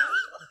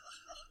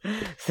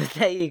 So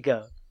there you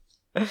go.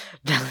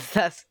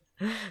 That's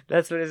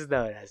what it's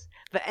known as.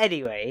 But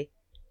anyway,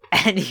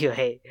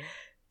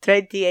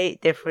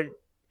 28 different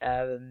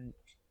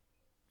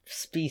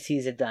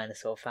species of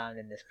dinosaur found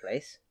in this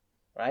place,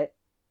 right?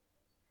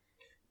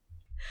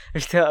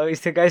 Are you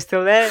guys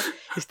still there?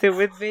 You still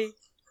with me?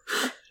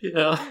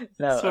 Yeah.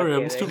 No. Sorry,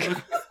 okay, I'm still.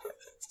 then.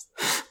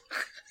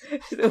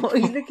 What are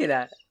you looking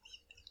at?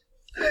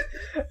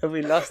 Have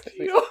we lost it?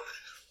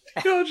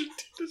 The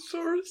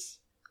Argentinosaurus.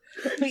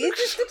 It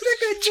just looks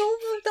like a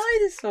normal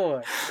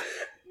dinosaur.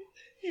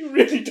 He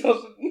really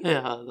doesn't.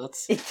 Yeah,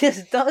 that's. It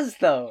just does,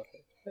 though.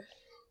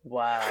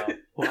 Wow.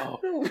 Wow.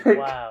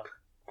 Wow.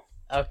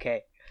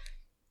 Okay.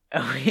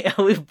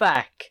 Are we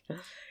back?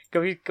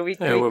 Can we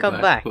Yeah, we're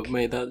come back? But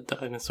mate, that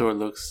dinosaur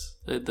looks.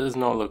 It does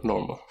not look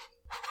normal.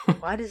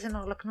 Why does it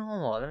not look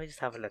normal? Let me just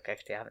have a look.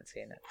 Actually, I haven't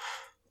seen it.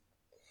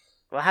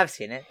 Well, I have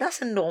seen it.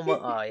 That's a normal.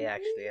 Oh yeah,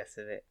 actually, that's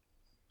a bit.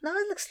 No,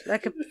 it looks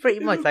like a pretty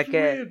It much looks like a.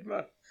 weird,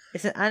 man.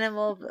 It's an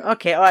animal.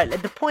 Okay, all right.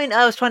 The point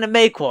I was trying to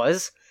make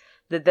was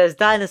that there's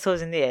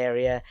dinosaurs in the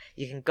area.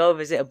 You can go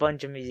visit a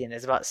bunch of museums.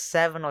 There's about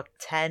 7 or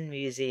 10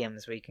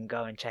 museums where you can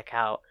go and check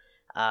out.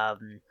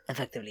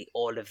 Effectively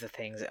all of the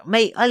things.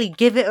 Mate, Ali,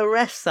 give it a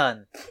rest,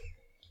 son.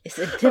 It's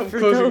a I'm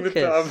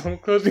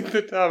different closing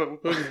the tab.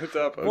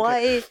 Okay.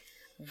 Why?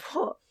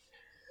 What?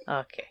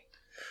 Okay.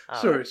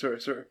 Sorry.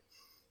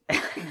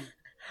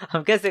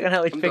 I'm guessing I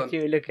know which I'm picture done.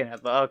 you're looking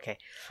at, but okay.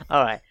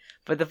 Alright.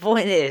 But the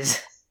point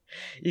is,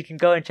 you can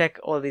go and check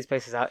all these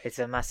places out. It's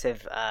a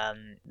massive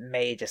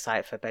major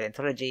site for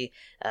paleontology.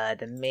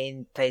 The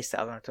main place that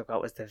I want to talk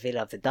about was the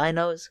Villa of the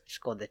Dinos, which is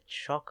called the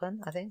Chocon,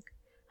 I think.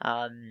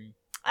 And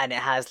it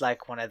has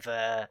like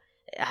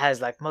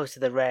most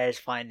of the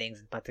rarest findings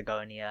in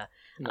Patagonia.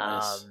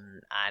 Nice.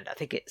 And I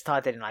think it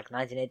started in like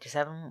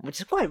 1987, which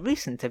is quite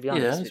recent, to be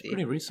honest Yeah, with it's you.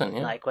 pretty recent.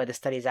 Yeah. Like where the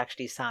studies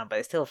actually sound, but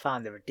they still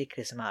found a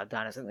ridiculous amount of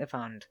dinosaurs. I think they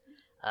found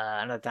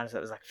another dinosaur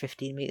that was like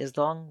 15 meters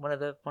long. One of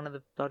the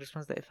largest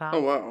ones that they found.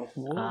 Oh wow,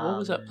 What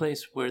was that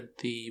place where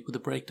the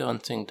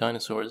breakdancing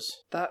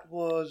dinosaurs? that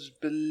was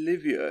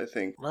Bolivia, I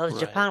think. Well, it was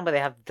Right. Japan where they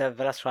have the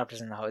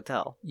Velociraptors in the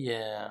hotel.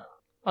 Yeah.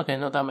 Okay,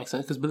 no, that makes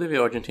sense because Bolivia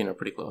and Argentina are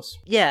pretty close.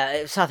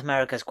 Yeah, South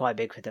America is quite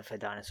big for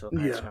dinosaur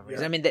kind of Yeah, discoveries.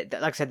 yeah. I mean,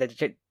 like I said,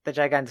 the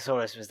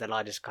Gigantosaurus was the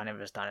largest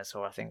carnivorous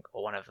dinosaur, I think,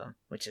 or one of them,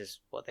 which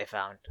is what they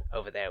found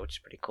over there, which is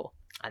pretty cool.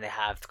 And they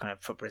have kind of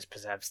footprints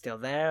preserved still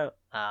there,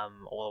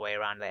 all the way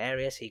around the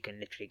area, so you can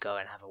literally go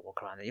and have a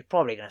walk around there. You're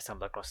probably going to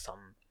stumble across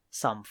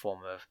some form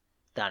of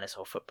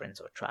dinosaur footprints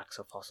or tracks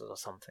or fossils or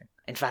something.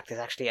 In fact, there's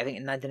actually, I think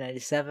in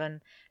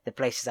 1997, the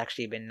place has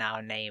actually been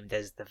now named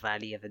as the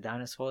Valley of the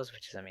Dinosaurs,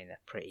 which is, I mean, they're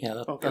pretty...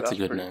 Yeah, Okay, that's a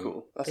good pretty name.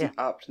 cool. That's Yeah. an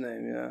apt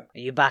name, yeah. Are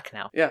you back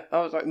now? Yeah,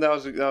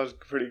 that was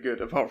pretty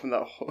good. Apart from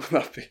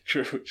that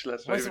picture, which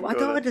let's not even I go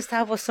don't there.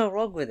 understand what's so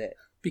wrong with it.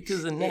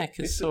 Because the neck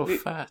is it's so a-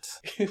 fat.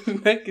 His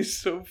neck is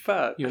so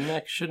fat. Your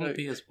neck shouldn't Like,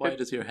 be as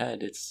wide as your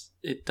head.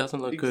 It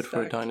doesn't look good for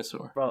a Exactly.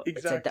 dinosaur. Bro,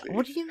 Exactly.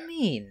 what do you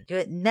mean?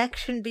 Your neck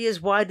shouldn't be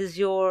as wide as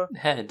your...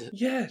 Head,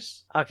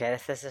 Yes. Okay,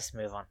 let's just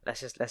move on.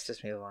 Let's just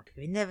move on.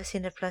 Have you never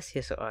seen a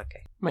plesiosaur?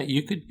 Okay. mate.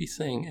 You could be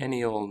saying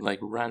any old like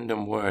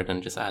random word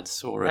and just add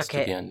saurus to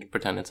Okay. the end and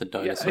pretend it's a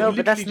dinosaur. No, he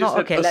but that's literally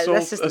not- just okay, said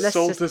let's just-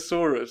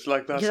 Assaultosaurus,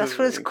 like that's Yeah, that's his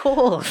what it's name.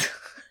 called.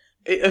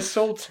 It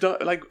assaults, No,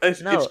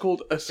 it's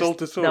called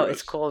Assaultosaurus. No,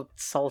 it's called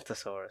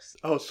Saltosaurus.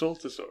 Oh,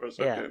 Saltosaurus.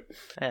 Yeah. Okay.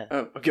 Yeah.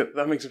 Oh, okay.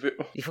 That makes a bit.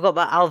 You forgot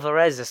about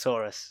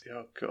Alvarezosaurus.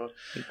 Oh god.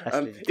 That's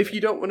the- If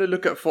you don't want to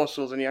look at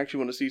fossils and you actually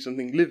want to see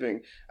something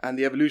living and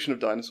the evolution of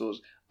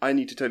dinosaurs, I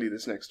need to tell you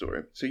this next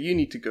story. So you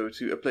need to go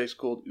to a place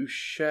called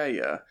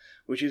Ushuaia,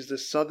 which is the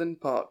southern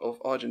part of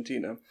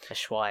Argentina.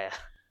 Ushuaia.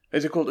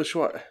 Is it called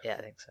Ushuaia? Yeah,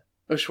 I think so.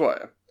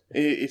 Ushuaia.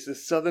 It's the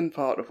southern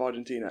part of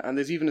Argentina, and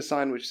there's even a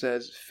sign which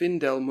says "Fin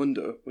del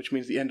Mundo," which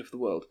means the end of the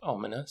world.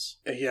 Ominous.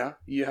 Yeah,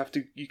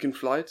 you can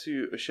fly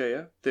to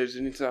Ushuaia. There's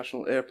an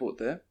international airport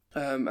there,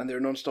 and there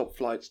are non-stop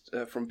flights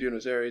from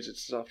Buenos Aires and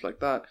stuff like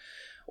that.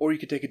 Or you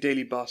could take a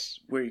daily bus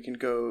where you can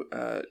go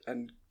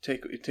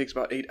it takes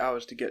about 8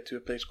 hours to get to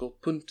a place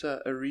called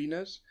Punta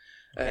Arenas.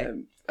 Okay.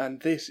 And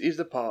this is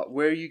the part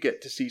where you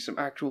get to see some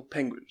actual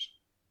penguins.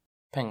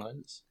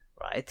 Penguins.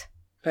 Right.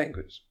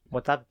 Penguins.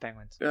 What type of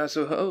penguins?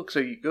 So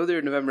you go there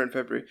in November and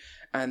February,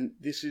 and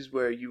this is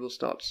where you will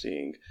start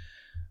seeing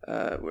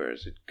Where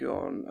has it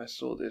gone? I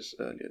saw this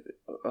earlier.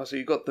 Oh, so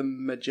you got the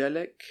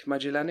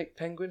Magellanic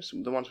penguins,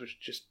 the ones which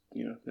just,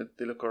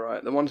 they look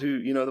alright. The ones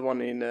who, the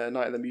one in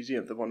Night at the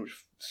Museum, the one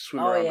which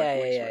swim around like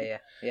policemen.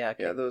 Yeah.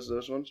 Okay. Yeah,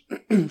 those ones.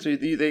 So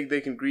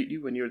they can greet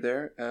you when you're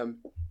there.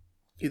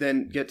 You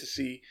then get to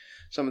see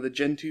some of the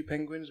Gentoo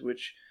penguins,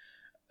 which,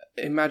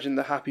 imagine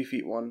the Happy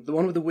Feet one, the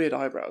one with the weird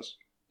eyebrows.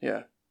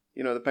 Yeah,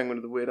 the penguin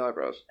with the weird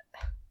eyebrows.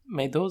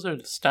 Mate, those are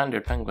the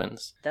standard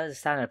penguins. Those are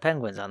standard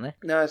penguins, aren't they?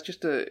 No, it's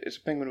a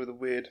penguin with a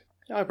weird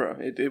eyebrow,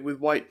 with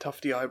white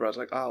tufty eyebrows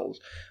like owls.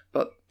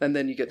 And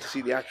then you get to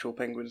see the actual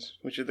penguins,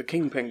 which are the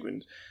king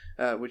penguins,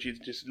 which are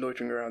just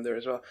loitering around there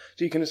as well.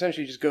 So you can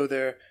essentially just go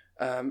there,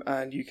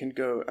 and you can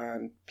go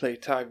and play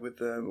tag with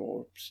them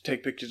or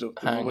take pictures of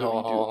them.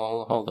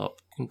 Hold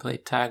up. You can play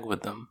tag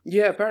with them.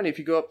 Yeah, apparently if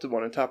you go up to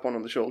one and tap one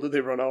on the shoulder, they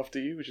run after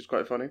you, which is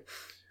quite funny.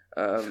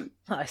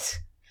 Nice.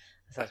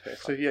 That sounds pretty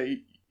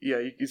fun.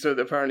 So so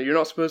apparently you're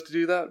not supposed to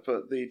do that,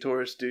 but the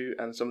tourists do,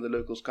 and some of the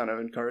locals kind of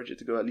encourage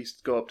it to at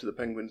least go up to the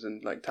penguins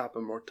and like tap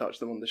them or touch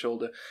them on the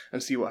shoulder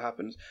and see what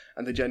happens.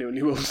 And they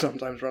genuinely will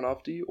sometimes run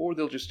after you, or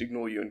they'll just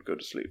ignore you and go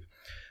to sleep.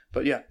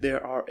 But yeah,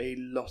 there are a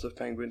lot of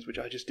penguins, which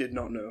I just did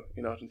not know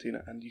in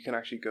Argentina, and you can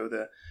actually go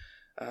there.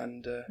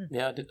 And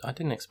I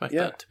didn't expect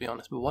that, to be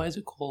honest. But why is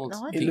it called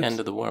end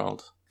of the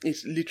world?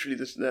 It's literally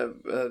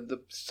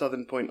the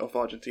southern point of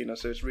Argentina,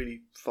 so it's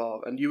really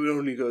far, and you would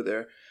only go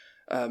there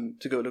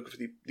to go look for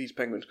these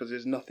penguins because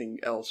there's nothing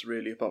else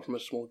really apart from a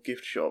small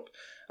gift shop,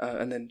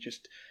 and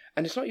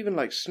it's not even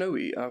like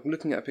snowy. I'm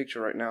looking at a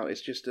picture right now.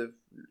 It's just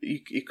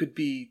it could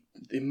be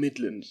the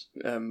Midlands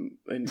on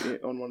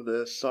one of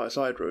the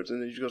side roads,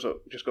 and then you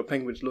just got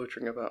penguins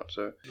loitering about.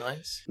 So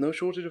nice. No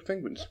shortage of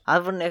penguins. I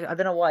don't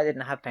know why I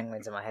didn't have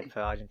penguins in my head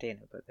for Argentina,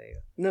 but there you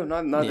go.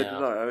 No, neither did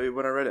I. I mean,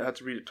 when I read it, I had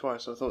to read it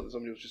twice. I thought that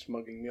somebody was just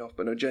mugging me off,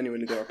 but no,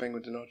 genuinely, there are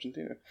penguins in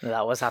Argentina. No,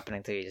 that was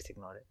happening too. You just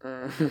ignored it.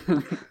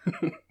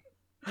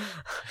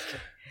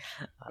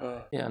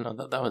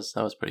 That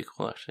was pretty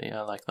cool actually.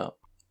 I like that.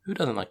 Who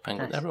doesn't like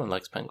penguins? Nice. Everyone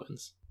likes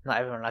penguins. Not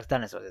everyone likes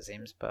dinosaurs, it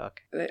seems, but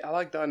okay. I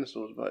like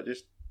dinosaurs, but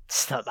it's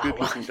not that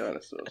good-looking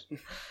dinosaurs.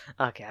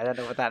 Okay, I don't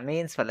know what that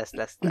means, but let's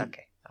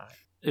okay. All right.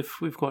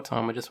 If we've got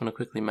time, I just want to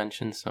quickly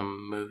mention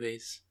some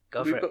movies.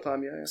 We've got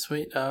time, yeah.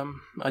 Sweet. I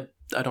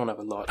don't have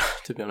a lot,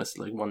 to be honest,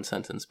 like one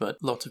sentence, but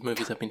lots of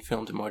movies have been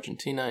filmed in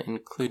Argentina,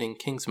 including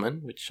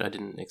Kingsman, which I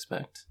didn't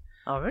expect.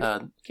 Oh,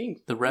 really?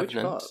 The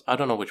Revenant. I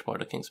don't know which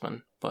part of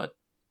Kingsman, but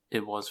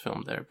it was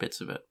filmed there, bits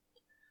of it.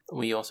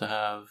 We also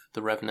have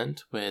The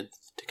Revenant with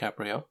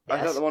DiCaprio.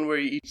 Yes. Is that the one where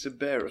he eats a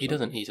bear or something? He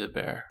doesn't eat a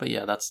bear, but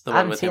yeah, that's the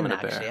one with him and a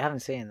bear. Actually. I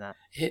haven't seen that.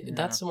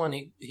 That's the one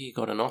he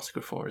got an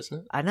Oscar for, isn't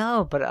it? I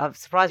know, but I'm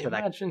surprised by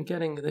that. Imagine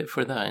getting it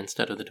for that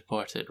instead of The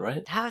Departed,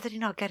 right? How did he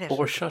not get it?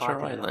 Or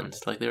Shutter Island.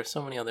 Like, there are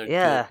so many other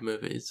good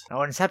movies.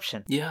 Or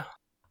Inception. Yeah.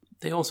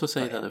 They also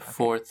say that the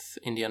fourth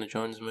Indiana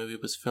Jones movie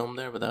was filmed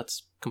there, but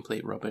that's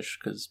complete rubbish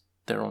because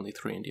there are only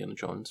 3 Indiana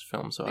Jones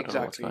films, so I don't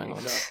know what's going on.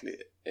 Exactly.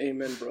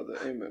 Amen, brother.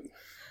 Amen.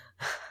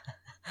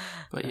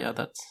 But yeah,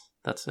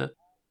 that's it.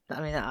 I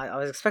mean, I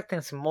was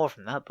expecting some more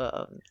from that, but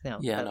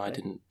I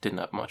didn't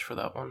have much for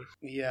that one.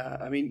 Yeah,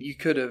 I mean, you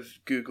could have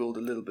Googled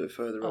a little bit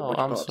further. Oh,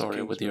 I'm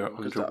sorry with your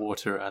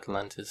underwater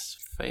Atlantis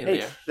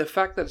failure. Hey, the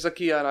fact that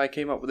Zakia and I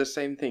came up with the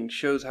same thing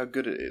shows how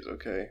good it is.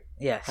 Okay.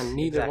 Yes. And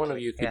neither one of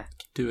you could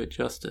do it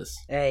justice.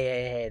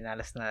 Hey, now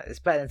listen. It's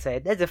better than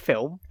saying there's a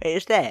film.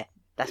 It's there.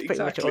 That's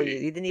pretty much all.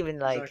 You didn't even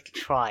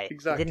try.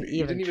 Exactly.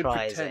 You didn't even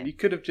try. Pretend. You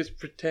could have just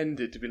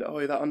pretended to be like,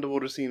 oh, that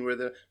underwater scene where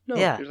the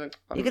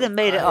you could have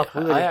made it up.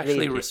 I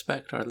actually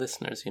respect our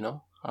listeners.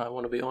 I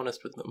want to be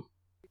honest with them.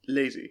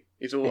 Lazy.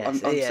 It's all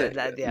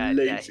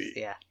lazy.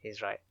 Yeah,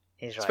 he's right.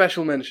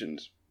 Special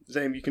mentions.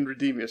 Zaim, you can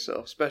redeem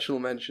yourself. Special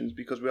mentions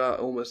because we are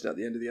almost at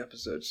the end of the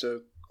episode.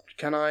 So,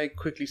 can I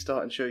quickly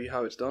start and show you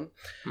how it's done?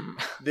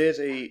 There's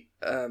a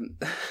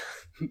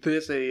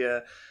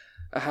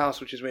a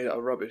house which is made out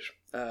of rubbish.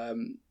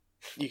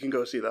 You can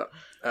go see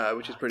that,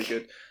 which is pretty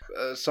good.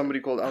 Somebody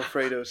called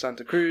Alfredo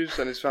Santa Cruz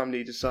and his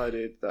family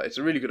decided that it's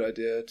a really good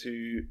idea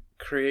to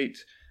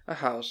create a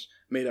house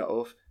made out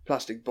of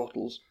plastic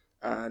bottles.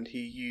 And he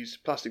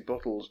used plastic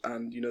bottles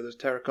and, there's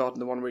terracotta,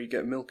 the one where you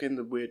get milk in,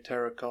 the weird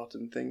terracotta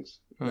things.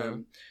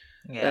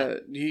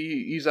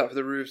 He used that for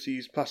the roofs. He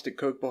used plastic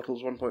Coke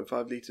bottles,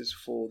 1.5 litres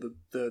for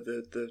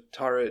the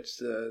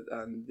turrets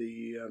and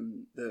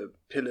the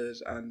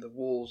pillars and the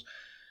walls.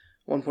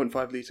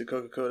 1.5 litre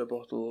Coca-Cola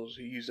bottles.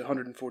 He used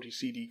 140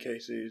 CD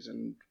cases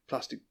and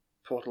plastic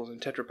bottles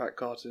and Tetra Pak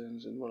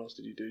cartons. And what else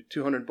did he do?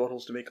 200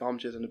 bottles to make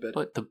armchairs and a bed.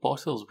 But the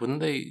bottles, wouldn't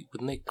they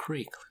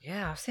creak?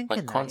 Yeah, I was thinking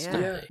that.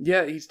 Constantly.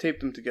 Yeah, he's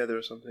taped them together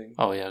or something.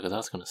 Oh yeah, because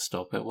that's going to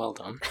stop it. Well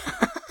done.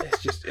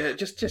 It's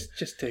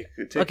just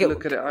take a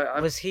look at it.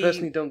 I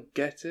personally don't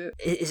get it.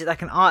 Is it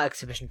like an art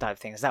exhibition type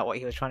thing? Is that what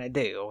he was trying to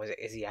do, or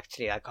is he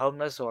actually like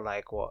homeless, or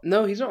like what?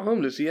 No, he's not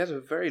homeless. He has a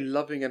very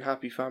loving and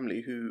happy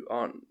family who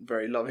aren't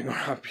very loving or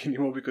happy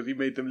anymore because he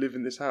made them live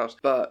in this house.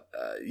 But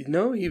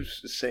no, he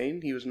was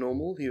sane. He was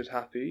normal. He was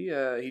happy.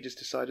 He just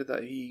decided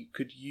that he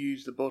could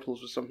use the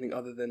bottles for something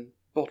other than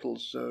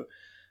bottles. So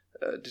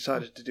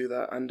decided to do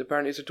that, and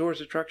apparently it's a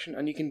tourist attraction,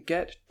 and you can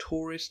get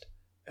tourist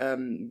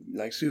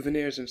like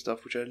souvenirs and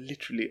stuff, which are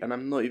literally, and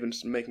I'm not even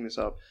making this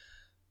up,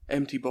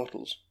 empty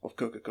bottles of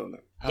Coca-Cola.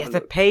 You have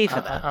to pay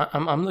for that.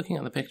 I'm looking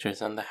at the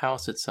pictures, and the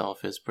house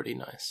itself is pretty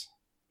nice.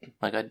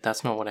 Like,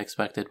 that's not what I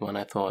expected when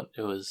I thought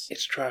it was...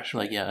 It's trash.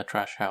 Like, mate. a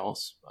trash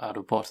house out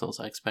of bottles.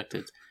 I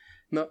expected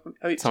No,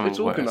 I mean, something it's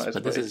worse, organised,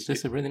 but this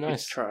is really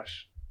nice. It's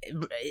trash.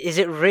 Is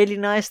it really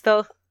nice,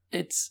 though?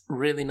 It's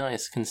really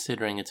nice,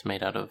 considering it's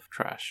made out of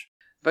trash.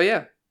 But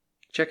yeah,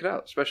 check it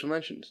out. Special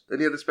mentions.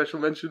 Any other special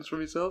mentions from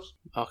yourselves?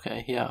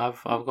 Okay, yeah,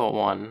 I've got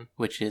one,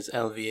 which is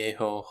El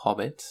Viejo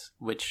Hobbit,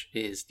 which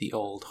is the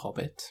old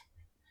Hobbit.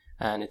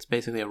 And it's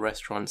basically a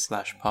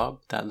restaurant/pub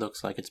that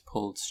looks like it's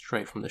pulled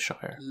straight from the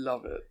Shire.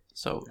 Love it.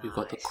 So you've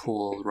got the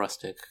cool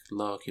rustic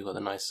look, you've got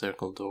the nice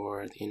circle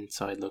door, the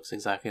inside looks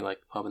exactly like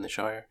the pub in the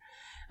Shire.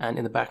 And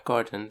in the back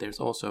garden, there's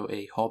also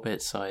a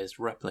Hobbit-sized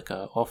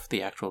replica of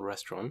the actual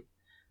restaurant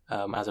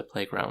as a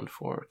playground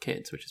for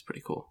kids, which is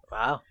pretty cool.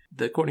 Wow.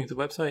 According to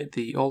the website,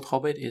 the old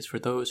Hobbit is for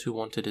those who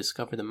want to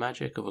discover the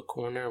magic of a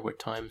corner where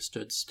time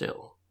stood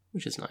still,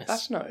 which is nice.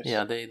 That's nice.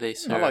 Yeah, they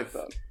serve I like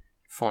that.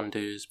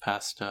 fondues,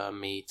 pasta,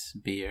 meat,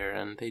 beer,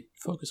 and they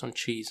focus on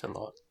cheese a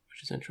lot,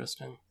 which is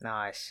interesting.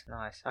 Nice.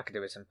 I could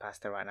do with some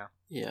pasta right now.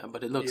 Yeah,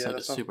 but it looks like a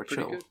that sounds super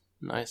pretty chill, good.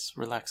 nice,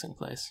 relaxing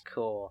place.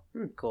 Cool.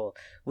 Cool.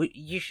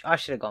 I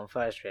should have gone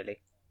first,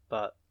 really.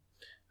 But,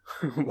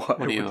 What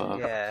do you,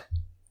 yeah.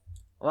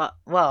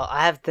 Well,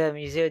 I have the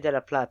Museo de la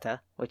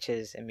Plata, which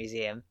is a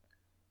museum.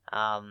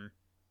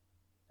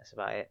 That's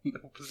about it.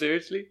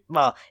 Seriously?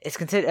 Well, it's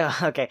considered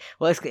okay.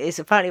 Well, it's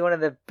apparently one of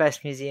the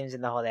best museums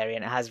in the whole area,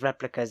 and it has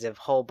replicas of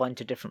a whole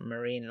bunch of different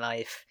marine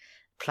life,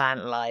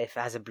 plant life. It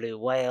has a blue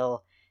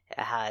whale. It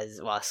has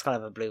a skull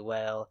of a blue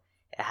whale.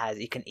 It has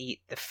you can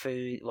eat the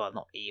food. Well,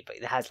 not eat, but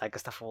it has like a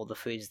stuff of all the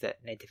foods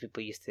that native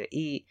people used to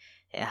eat.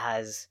 It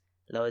has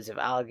loads of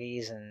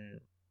algae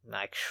and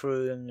like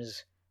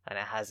shrooms, and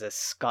it has a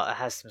skull. It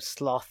has some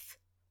sloth,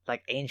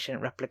 like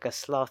ancient replica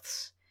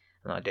sloths.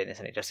 I'm not doing this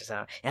any justice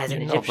now. It has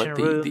an Egyptian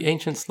room. The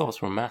ancient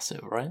sloths were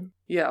massive, right?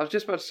 Yeah, I was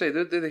just about to say,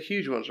 they're the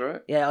huge ones,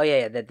 right? Yeah, oh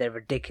yeah, they're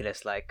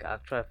ridiculous. Like, I'm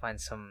trying to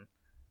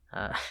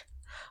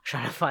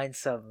find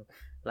some,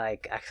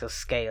 like, actual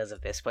scales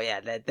of this. But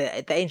yeah,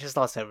 the ancient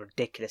sloths are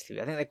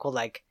ridiculously, I think they're called,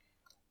 like,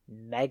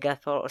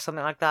 Megathor or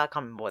something like that. I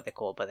can't remember what they're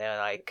called, but they're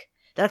like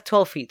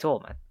 12 feet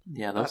tall, man.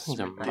 Yeah, those things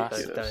are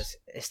massive. Those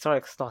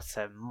historic sloths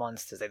are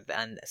monsters.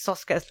 And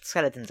sloth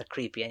skeletons are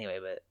creepy anyway,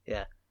 but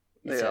yeah.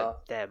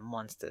 They're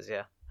monsters,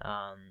 yeah.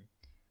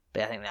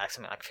 But I think they're like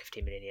something like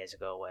 50 million years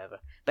ago or whatever.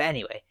 But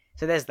anyway,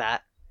 so there's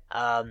that.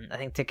 I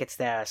think tickets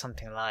there are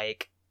something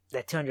like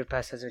they're 200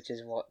 pesos, which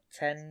is what,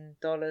 $10,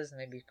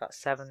 maybe about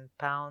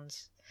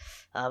 £7.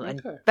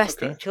 And best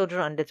thing,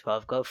 children under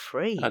 12 go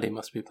free. Ali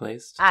must be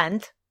pleased.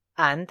 And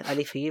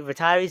Ali, for you,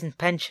 retirees and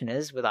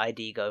pensioners with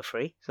ID go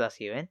free. So that's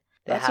you in.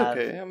 That's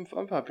okay.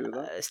 I'm happy with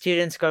that.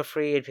 Students go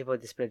free and people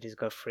with disabilities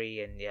go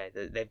free, and yeah,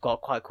 they've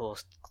got quite cool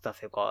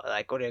stuff. They've got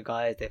like audio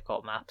guides, they've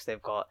got maps,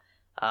 they've got.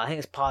 I think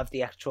it's part of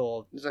the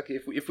actual. Exactly.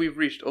 If we've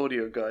reached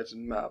audio guides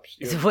and maps,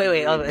 it's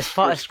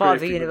part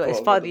of the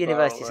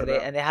university. So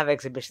they have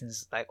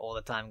exhibitions like all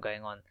the time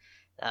going on.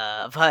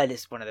 I've heard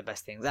it's one of the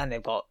best things, and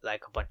they've got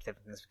like a bunch of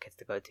different things for kids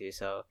to go to.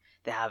 So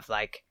they have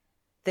like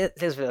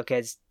things for little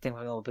kids, things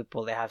for normal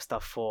people. They have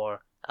stuff for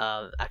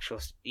actual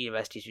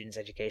university students,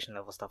 education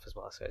level stuff as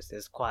well. So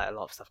there's quite a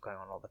lot of stuff going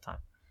on all the time.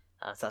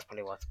 So that's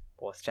probably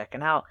worth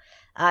checking out.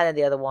 And then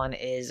the other one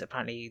is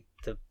apparently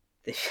the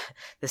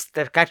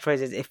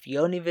catchphrase is, if you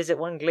only visit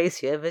one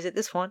glacier, visit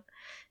this one.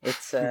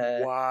 It's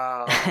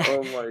wow.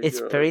 Oh my it's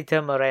God.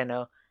 Perito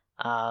Moreno,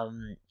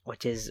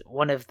 which is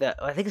one of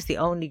I think it's the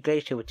only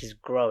glacier which is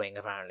growing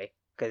apparently,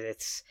 because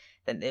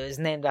it was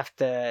named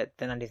after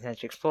the 19th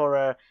century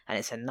explorer, and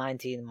it's a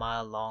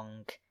 19-mile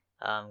long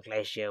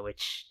glacier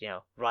which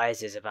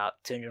rises about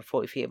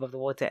 240 feet above the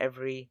water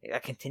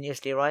it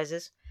continuously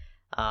rises,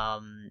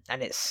 and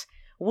it's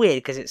weird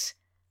because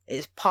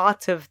it's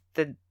part of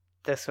the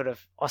sort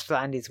of Austral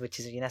Andes, which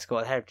is a UNESCO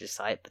World Heritage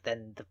Site, but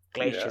then the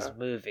glacier's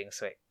moving,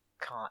 so it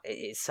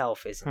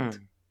itself isn't.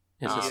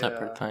 It's a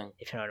separate thing,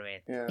 if you know what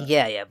I Yeah. mean.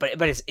 Yeah.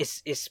 But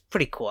it's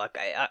pretty cool. Like,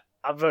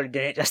 I've really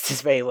done it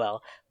justice very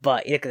well.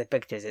 But you look at the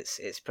pictures,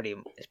 it's pretty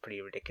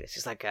ridiculous.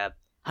 It's like a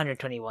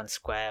 121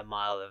 square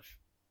mile of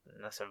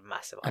sort of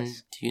massive ice. And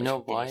do you know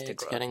why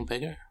it's getting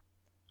bigger?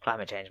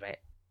 Climate change, mate.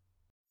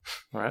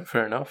 All right,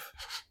 fair enough.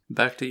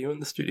 Back to you in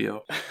the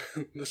studio.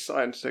 The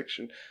science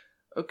section.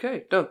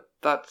 Okay, no,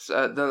 that's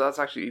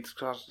actually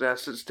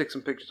stick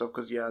some pictures up,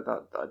 because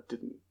I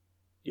didn't.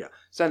 Yeah,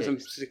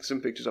 stick some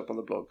pictures up on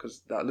the blog,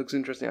 because that looks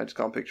interesting. I just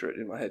can't picture it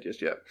in my head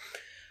just yet.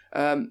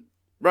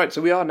 Right,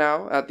 so we are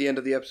now at the end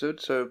of the episode,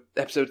 so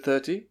episode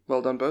 30.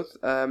 Well done, both.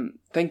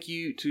 Thank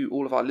you to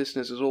all of our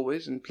listeners as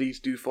always, and please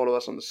do follow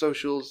us on the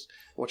socials.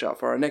 Watch out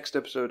for our next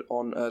episode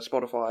on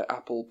Spotify,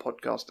 Apple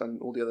Podcast, and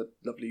all the other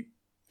lovely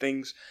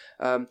things.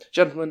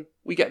 Gentlemen,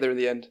 we get there in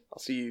the end. I'll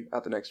see you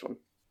at the next one.